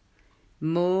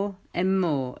 More and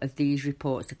more of these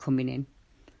reports are coming in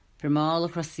from all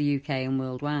across the UK and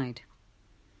worldwide.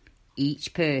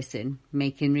 Each person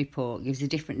making a report gives a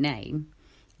different name: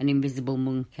 an invisible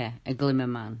monkey, a glimmer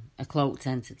man, a cloaked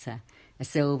entity, a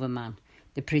silver man,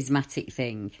 the prismatic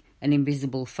thing, an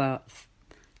invisible fourth,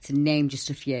 to name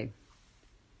just a few.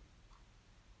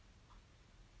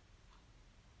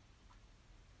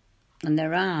 And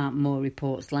there are more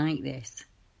reports like this.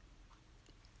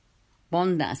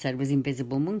 One that I said was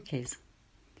invisible monkeys.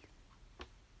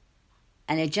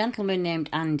 And a gentleman named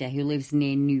Andy, who lives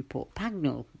near Newport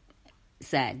Pagnell,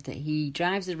 said that he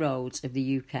drives the roads of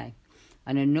the UK.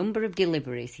 On a number of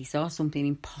deliveries, he saw something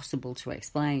impossible to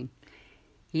explain.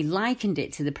 He likened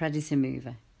it to the Predator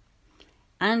movie.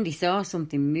 Andy saw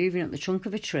something moving up the trunk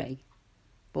of a tree,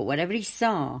 but whatever he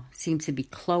saw seemed to be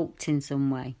cloaked in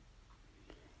some way.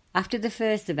 After the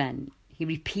first event, he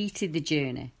repeated the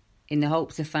journey in the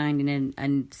hopes of finding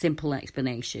a simple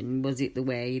explanation. Was it the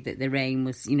way that the rain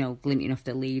was, glinting off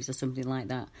the leaves or something like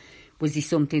that? Was there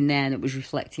something there that was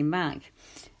reflecting back?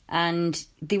 And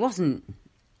there wasn't.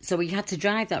 So he had to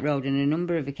drive that road on a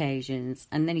number of occasions,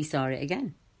 and then he saw it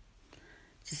again.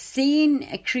 So seeing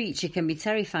a creature can be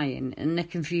terrifying and a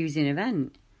confusing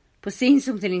event, but seeing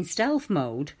something in stealth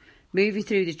mode moving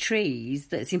through the trees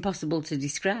that's impossible to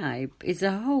describe is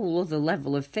a whole other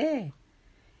level of fear.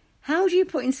 How do you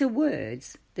put into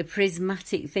words the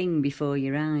prismatic thing before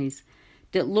your eyes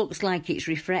that looks like it's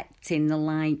reflecting the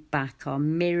light back or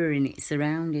mirroring its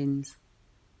surroundings?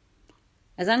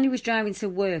 As Andy was driving to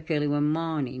work early one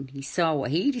morning, he saw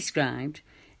what he described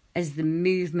as the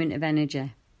movement of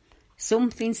energy,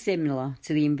 something similar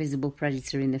to the invisible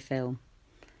predator in the film,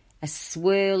 a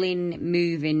swirling,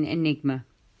 moving enigma.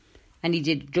 And he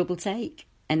did a double take,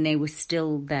 and they were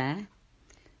still there,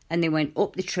 and they went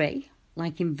up the tree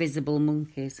like invisible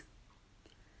monkeys.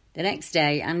 The next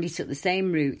day, Andy took the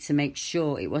same route to make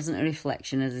sure it wasn't a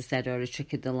reflection, as I said, or a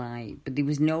trick of the light, but there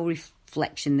was no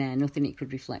reflection there, nothing it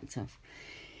could reflect off.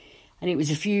 And it was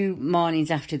a few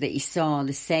mornings after that he saw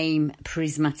the same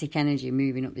prismatic energy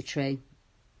moving up the tree.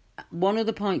 One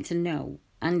other point to note,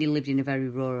 Andy lived in a very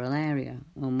rural area.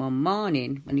 And one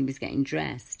morning, when he was getting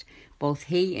dressed, both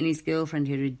he and his girlfriend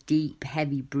heard a deep,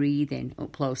 heavy breathing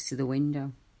up close to the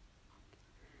window.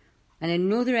 And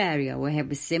another area where we have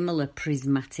a similar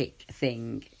prismatic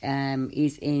thing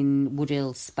is in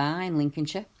Woodhill Spa in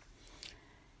Lincolnshire.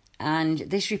 And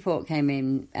this report came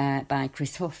in by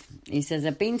Chris Huff. He says,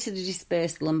 I've been to the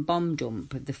dispersal and bomb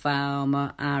dump of the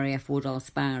former RAF Woodhill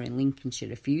Spa in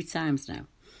Lincolnshire a few times now.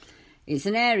 It's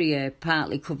an area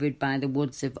partly covered by the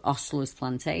woods of Ostler's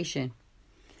Plantation.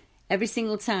 Every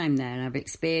single time there, I've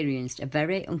experienced a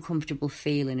very uncomfortable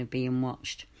feeling of being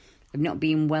watched, of not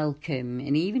being welcome,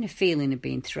 and even a feeling of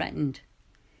being threatened.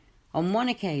 On one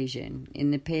occasion,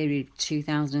 in the period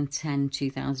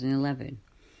 2010-2011,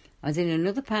 I was in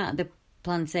another part of the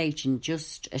plantation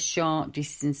just a short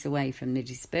distance away from the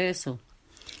dispersal.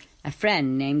 A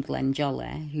friend named Glenn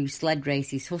Jolly, who sled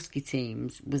races husky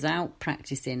teams, was out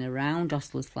practising around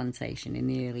Ostler's Plantation in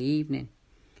the early evening.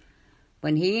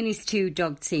 When he and his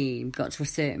two-dog team got to a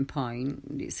certain point,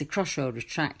 it's a crossroad of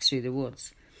tracks through the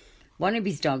woods, one of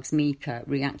his dogs, Mika,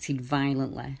 reacted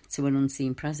violently to an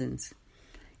unseen presence.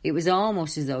 It was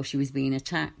almost as though she was being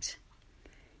attacked.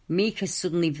 Mika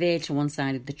suddenly veered to one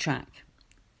side of the track,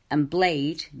 and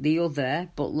Blade, the other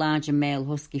but larger male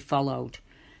husky, followed.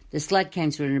 The sled came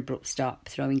to an abrupt stop,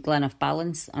 throwing Glenn off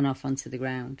balance and off onto the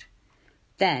ground.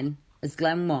 Then, as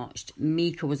Glenn watched,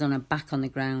 Mika was on her back on the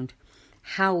ground,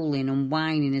 howling and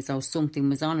whining as though something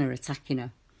was on her, attacking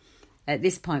her. At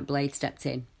this point, Blade stepped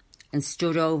in and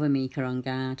stood over Mika on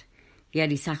guard. He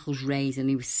had his hackles raised and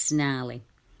he was snarling,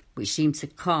 which seemed to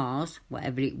cause,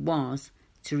 whatever it was,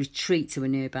 to retreat to a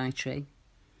nearby tree.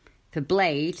 For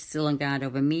Blade, still on guard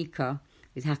over Miko,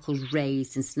 with hackles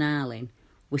raised and snarling,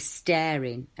 was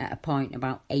staring at a point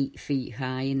about 8 feet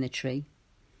high in the tree.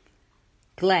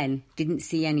 Glenn didn't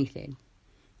see anything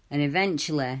and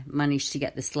eventually managed to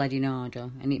get the sled in order,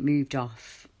 and it moved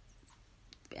off,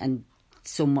 and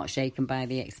somewhat shaken by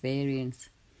the experience.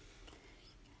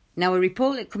 Now, a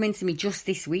report that came into me just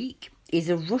this week is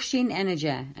a rush in energy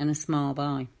and a small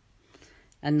boy.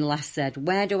 And the lass said,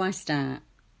 "Where do I start?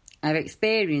 I've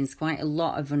experienced quite a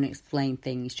lot of unexplained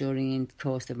things during the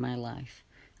course of my life.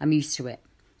 I'm used to it.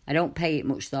 I don't pay it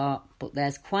much thought, but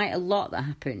there's quite a lot that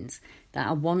happens that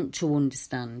I want to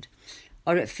understand,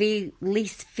 or at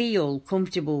least feel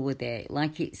comfortable with it,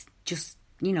 like it's just,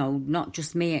 not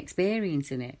just me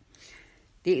experiencing it.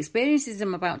 The experiences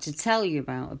I'm about to tell you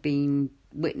about are being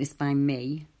witnessed by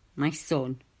me, my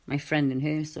son, my friend and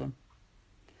her son.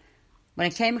 When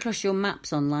I came across your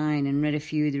maps online and read a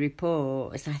few of the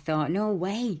reports, I thought, no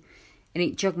way, and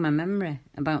it jogged my memory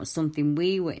about something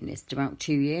we witnessed about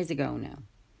 2 years ago now.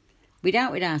 We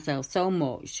doubted ourselves so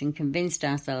much and convinced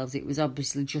ourselves it was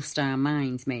obviously just our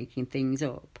minds making things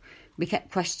up. We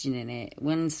kept questioning it.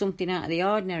 When something out of the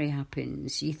ordinary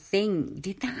happens, you think,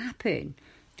 did that happen?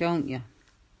 Don't you?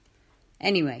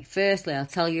 Anyway, firstly, I'll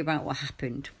tell you about what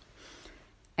happened.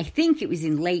 I think it was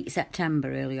in late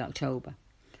September, early October.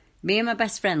 Me and my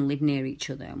best friend live near each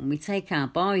other, and we take our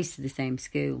boys to the same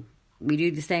school. We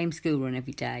do the same school run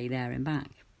every day, there and back.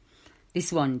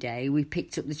 This one day, we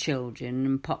picked up the children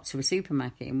and popped to a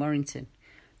supermarket in Warrington,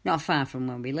 not far from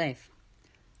where we live.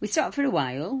 We stopped for a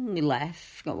while, we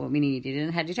left, got what we needed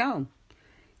and headed home.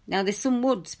 Now, there's some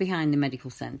woods behind the medical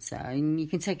centre and you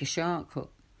can take a shortcut.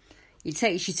 It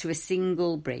takes you to a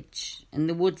single bridge, and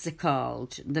the woods are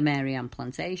called the Mary Ann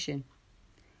Plantation.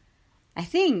 I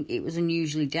think it was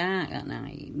unusually dark that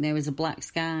night, and there was a black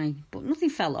sky, but nothing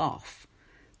fell off.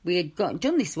 We had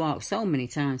done this walk so many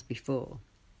times before.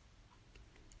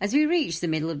 As we reached the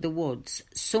middle of the woods,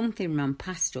 something ran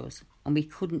past us, and we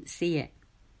couldn't see it.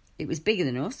 It was bigger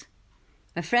than us.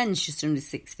 My friend's just under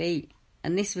 6 feet,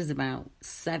 and this was about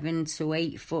 7 to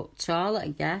 8 foot tall, I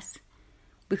guess.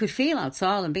 We could feel how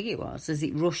tall and big it was as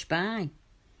it rushed by.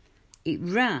 It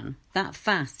ran that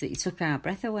fast that it took our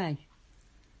breath away.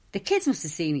 The kids must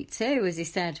have seen it too, as he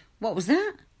said, "What was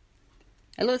that?"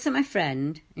 I looked at my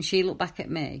friend, and she looked back at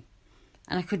me,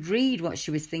 and I could read what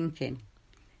she was thinking,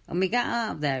 and we got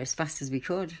out of there as fast as we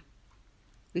could.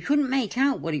 We couldn't make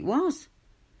out what it was,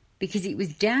 because it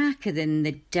was darker than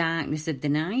the darkness of the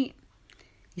night.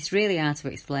 It's really hard to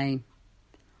explain.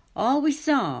 All we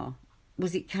saw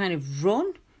was it kind of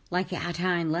run like it had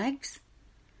hind legs.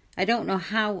 I don't know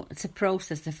how to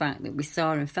process the fact that we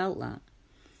saw and felt that.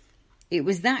 It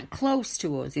was that close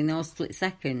to us in those split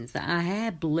seconds that our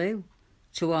hair blew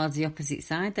towards the opposite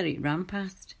side that it ran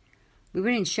past. We were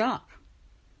in shock.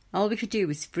 All we could do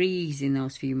was freeze in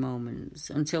those few moments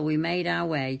until we made our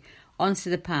way onto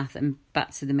the path and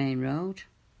back to the main road.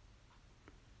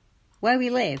 Where we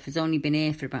live has only been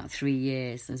here for about 3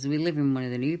 years, as we live in one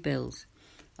of the new builds,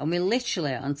 and we're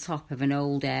literally on top of an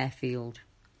old airfield.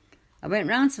 I went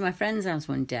round to my friend's house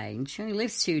one day, and she only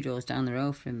lives 2 doors down the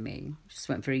road from me. Just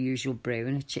went for a usual brew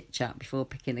and a chit-chat before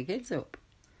picking the kids up.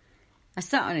 I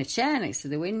sat on a chair next to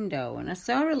the window, and I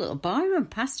saw a little boy run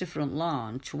past her front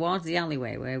lawn towards the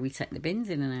alleyway where we take the bins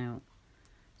in and out.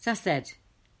 So I said,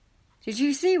 "Did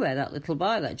you see where that little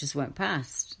boy that just went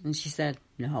past?" And she said,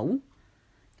 "No."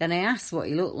 Then I asked what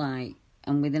he looked like,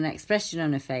 and with an expression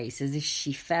on her face as if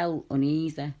she felt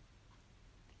uneasy.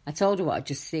 I told her what I'd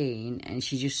just seen, and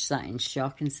she just sat in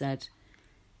shock and said,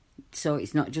 "So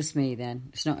it's not just me then?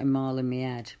 It's not in all in my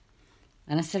head?"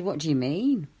 And I said, "What do you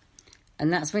mean?"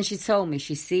 And that's when she told me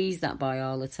she sees that boy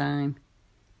all the time.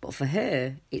 But for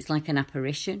her, it's like an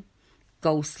apparition,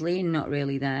 ghostly and not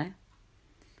really there.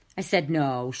 I said,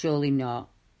 "No, surely not."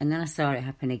 And then I saw it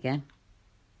happen again.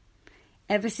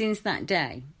 Ever since that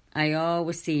day, I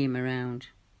always see him around,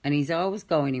 and he's always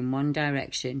going in one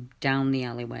direction, down the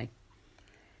alleyway.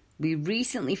 We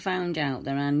recently found out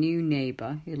that our new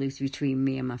neighbour, who lives between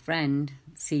me and my friend,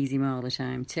 sees him all the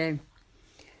time too.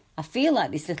 I feel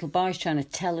like this little boy's trying to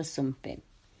tell us something.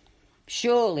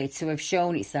 Surely to have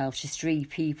shown itself to 3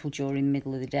 people during the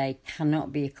middle of the day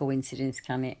cannot be a coincidence,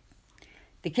 can it?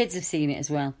 The kids have seen it as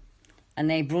well, and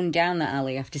they've run down that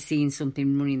alley after seeing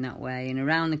something running that way and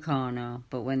around the corner,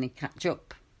 but when they catch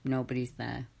up, nobody's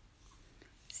there.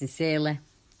 Sincerely,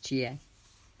 Gia.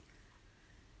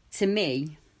 To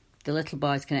me, the little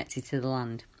boy's connected to the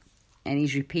land, and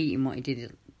he's repeating what he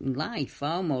did in life,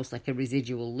 almost like a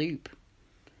residual loop.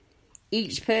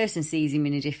 Each person sees him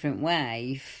in a different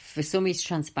way. For some he's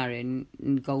transparent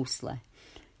and ghostly,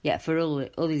 yet for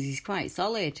others he's quite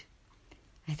solid.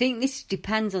 I think this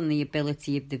depends on the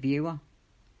ability of the viewer.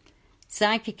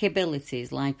 Psychic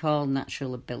abilities, like all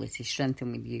natural abilities,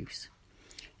 strengthen with use.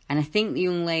 And I think the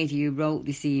young lady who wrote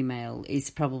this email is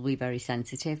probably very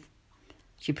sensitive.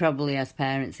 She probably has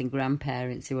parents and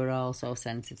grandparents who are also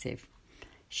sensitive.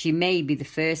 She may be the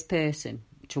first person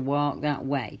to walk that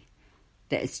way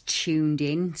that is tuned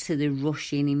in to the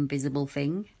rushing invisible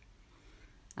thing.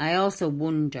 I also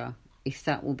wonder if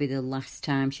that will be the last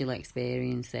time she'll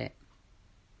experience it.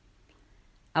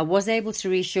 I was able to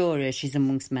reassure her she's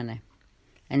amongst many,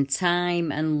 and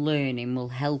time and learning will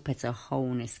help her to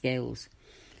hone her skills.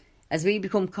 As we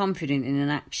become confident in an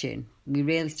action, we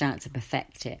really start to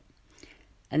perfect it.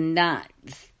 And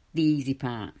that's the easy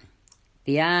part.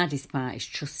 The hardest part is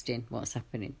trusting what's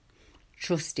happening.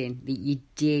 Trusting that you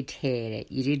did hear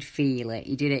it, you did feel it,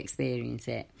 you did experience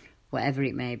it, whatever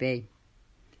it may be.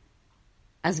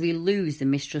 As we lose the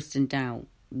mistrust and doubt,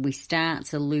 we start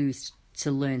to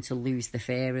learn to lose the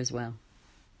fear as well.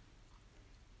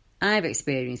 I've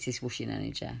experienced this whooshing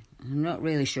energy. I'm not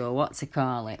really sure what to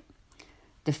call it.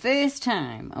 The first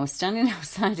time I was standing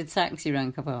outside a taxi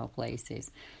rank of all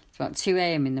places. It's about 2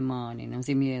 a.m. in the morning. I was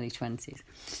in my early 20s.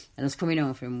 And I was coming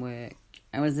home from work.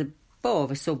 I was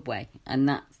above a subway, and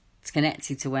that's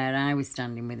connected to where I was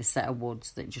standing with a set of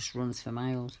woods that just runs for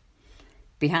miles.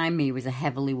 Behind me was a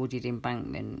heavily wooded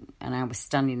embankment, and I was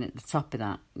standing at the top of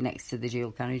that next to the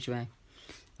dual carriageway.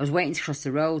 I was waiting to cross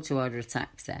the road to order a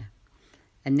taxi.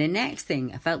 And the next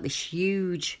thing, I felt this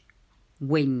huge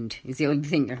wind, is the only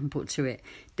thing I can put to it,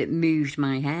 that moved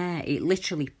my hair. It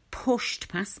literally pushed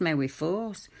past me with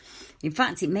force. In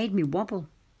fact, it made me wobble.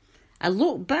 I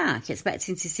looked back,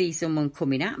 expecting to see someone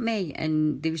coming at me,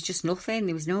 and there was just nothing.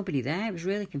 There was nobody there. It was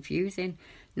really confusing.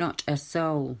 Not a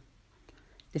soul.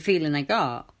 The feeling I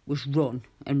got was run,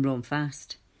 and run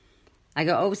fast. I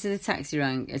got over to the taxi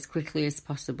rank as quickly as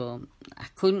possible. I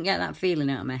couldn't get that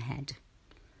feeling out of my head.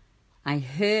 I'd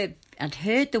heard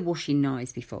the whooshing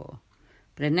noise before,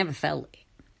 but I'd never felt it.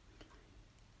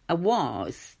 I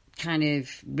was kind of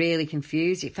really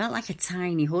confused. It felt like a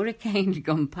tiny hurricane had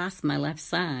gone past my left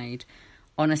side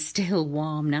on a still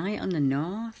warm night on the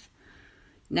north.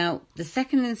 Now, the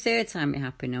second and third time it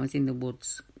happened, I was in the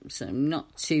woods, so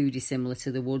not too dissimilar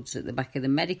to the woods at the back of the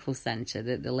medical centre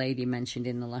that the lady mentioned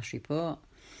in the last report.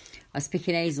 I was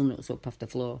picking hazelnuts up off the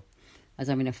floor. I was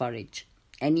having a forage.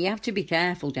 And you have to be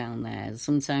careful down there.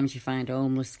 Sometimes you find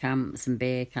homeless camps and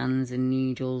beer cans and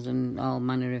needles and all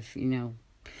manner of,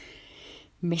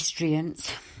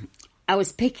 miscreants. I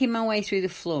was picking my way through the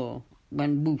floor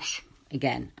when whoosh,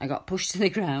 again. I got pushed to the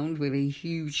ground with a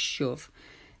huge shove.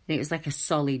 And it was like a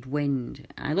solid wind.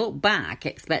 I looked back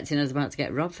expecting I was about to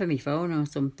get robbed for my phone or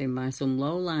something by some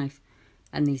lowlife.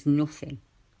 And there's nothing.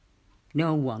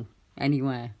 No one.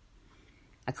 Anywhere.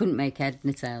 I couldn't make head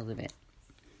nor tails of it.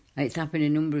 It's happened a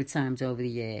number of times over the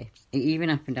year. It even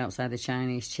happened outside the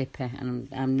Chinese Chippy, and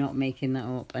I'm not making that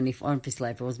up. And if I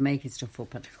was making stuff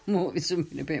up, I'd come up with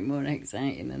something a bit more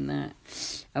exciting than that.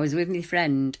 I was with my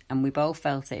friend, and we both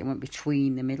felt it. It went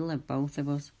between the middle of both of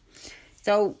us.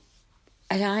 So,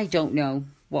 and I don't know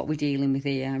what we're dealing with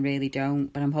here. I really don't,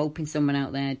 but I'm hoping someone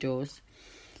out there does.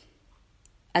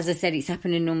 As I said, it's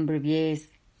happened a number of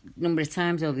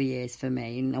times over the years for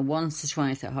me, and once or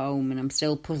twice at home, and I'm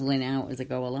still puzzling out as I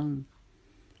go along.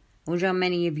 I wonder how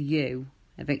many of you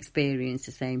have experienced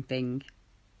the same thing.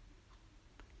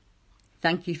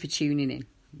 Thank you for tuning in.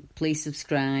 Please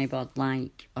subscribe or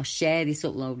like or share this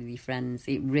upload with your friends.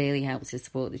 It really helps to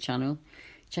support the channel.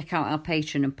 Check out our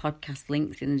Patreon and podcast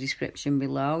links in the description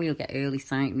below. You'll get early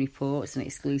sighting reports and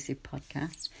exclusive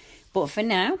podcasts. But for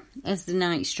now, as the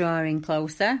night's drawing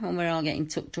closer and we're all getting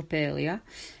tucked up earlier,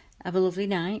 have a lovely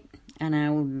night, and I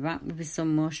will be back with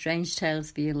some more strange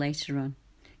tales for you later on.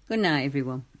 Good night,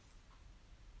 everyone.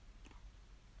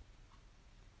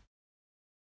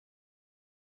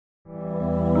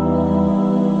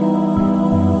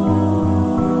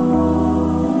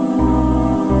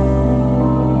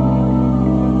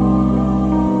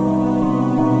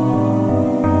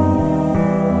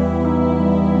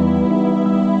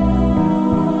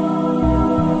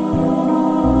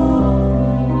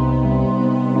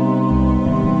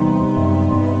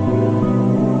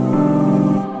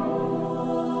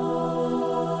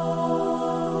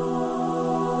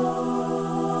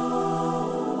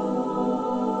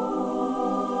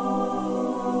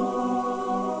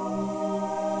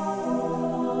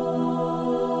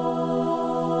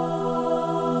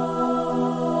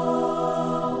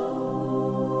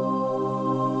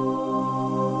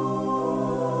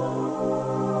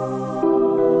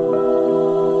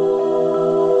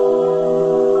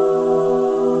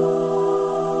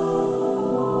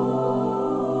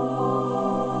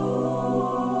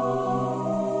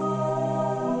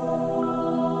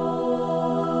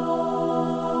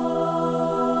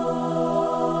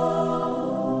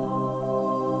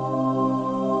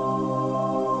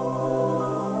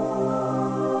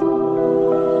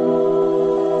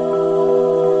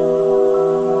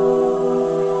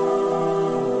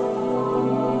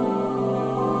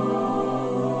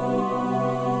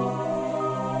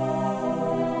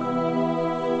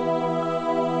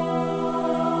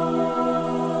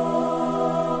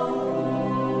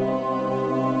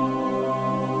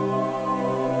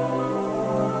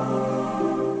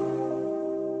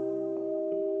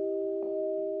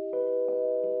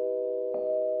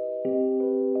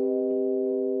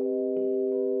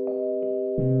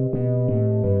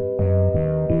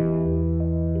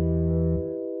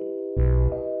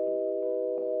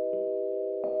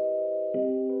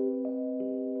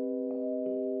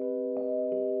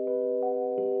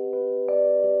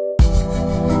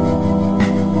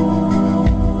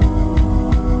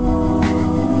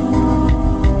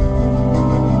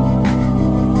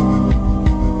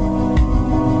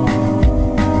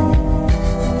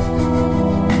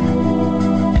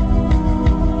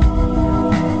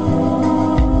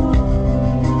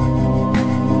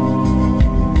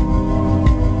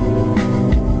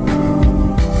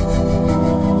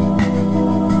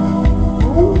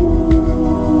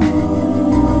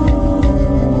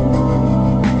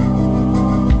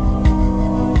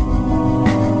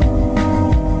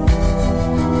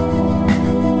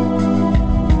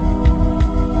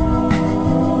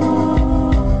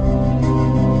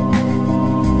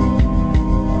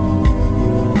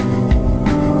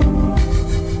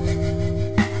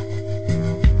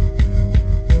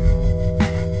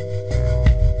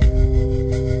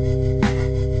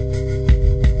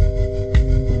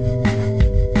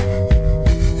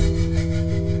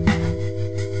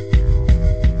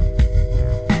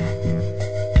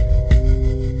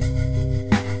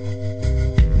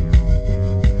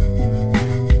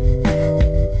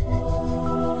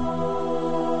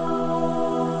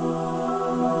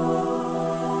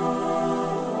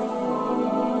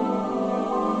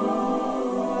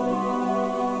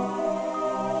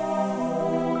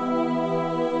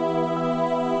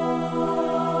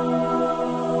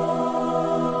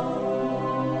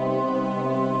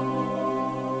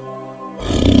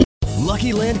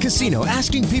 Lucky Land Casino,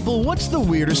 asking people, what's the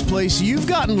weirdest place you've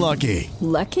gotten lucky?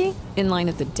 Lucky? In line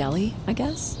at the deli, I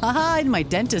guess? Aha, in my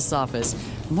dentist's office.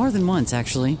 More than once,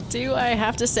 actually. Do I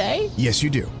have to say? Yes,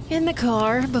 you do. In the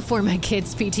car before my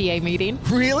kids' PTA meeting.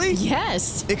 Really?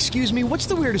 Yes. Excuse me, what's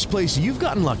the weirdest place you've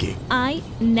gotten lucky? I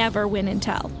never win and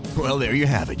tell. Well, there you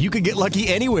have it. You can get lucky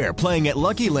anywhere, playing at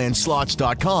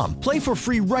LuckyLandSlots.com. Play for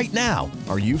free right now.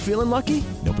 Are you feeling lucky?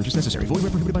 No purchase necessary. Void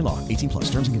where prohibited by law. 18+.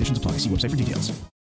 Terms and conditions apply. See website for details.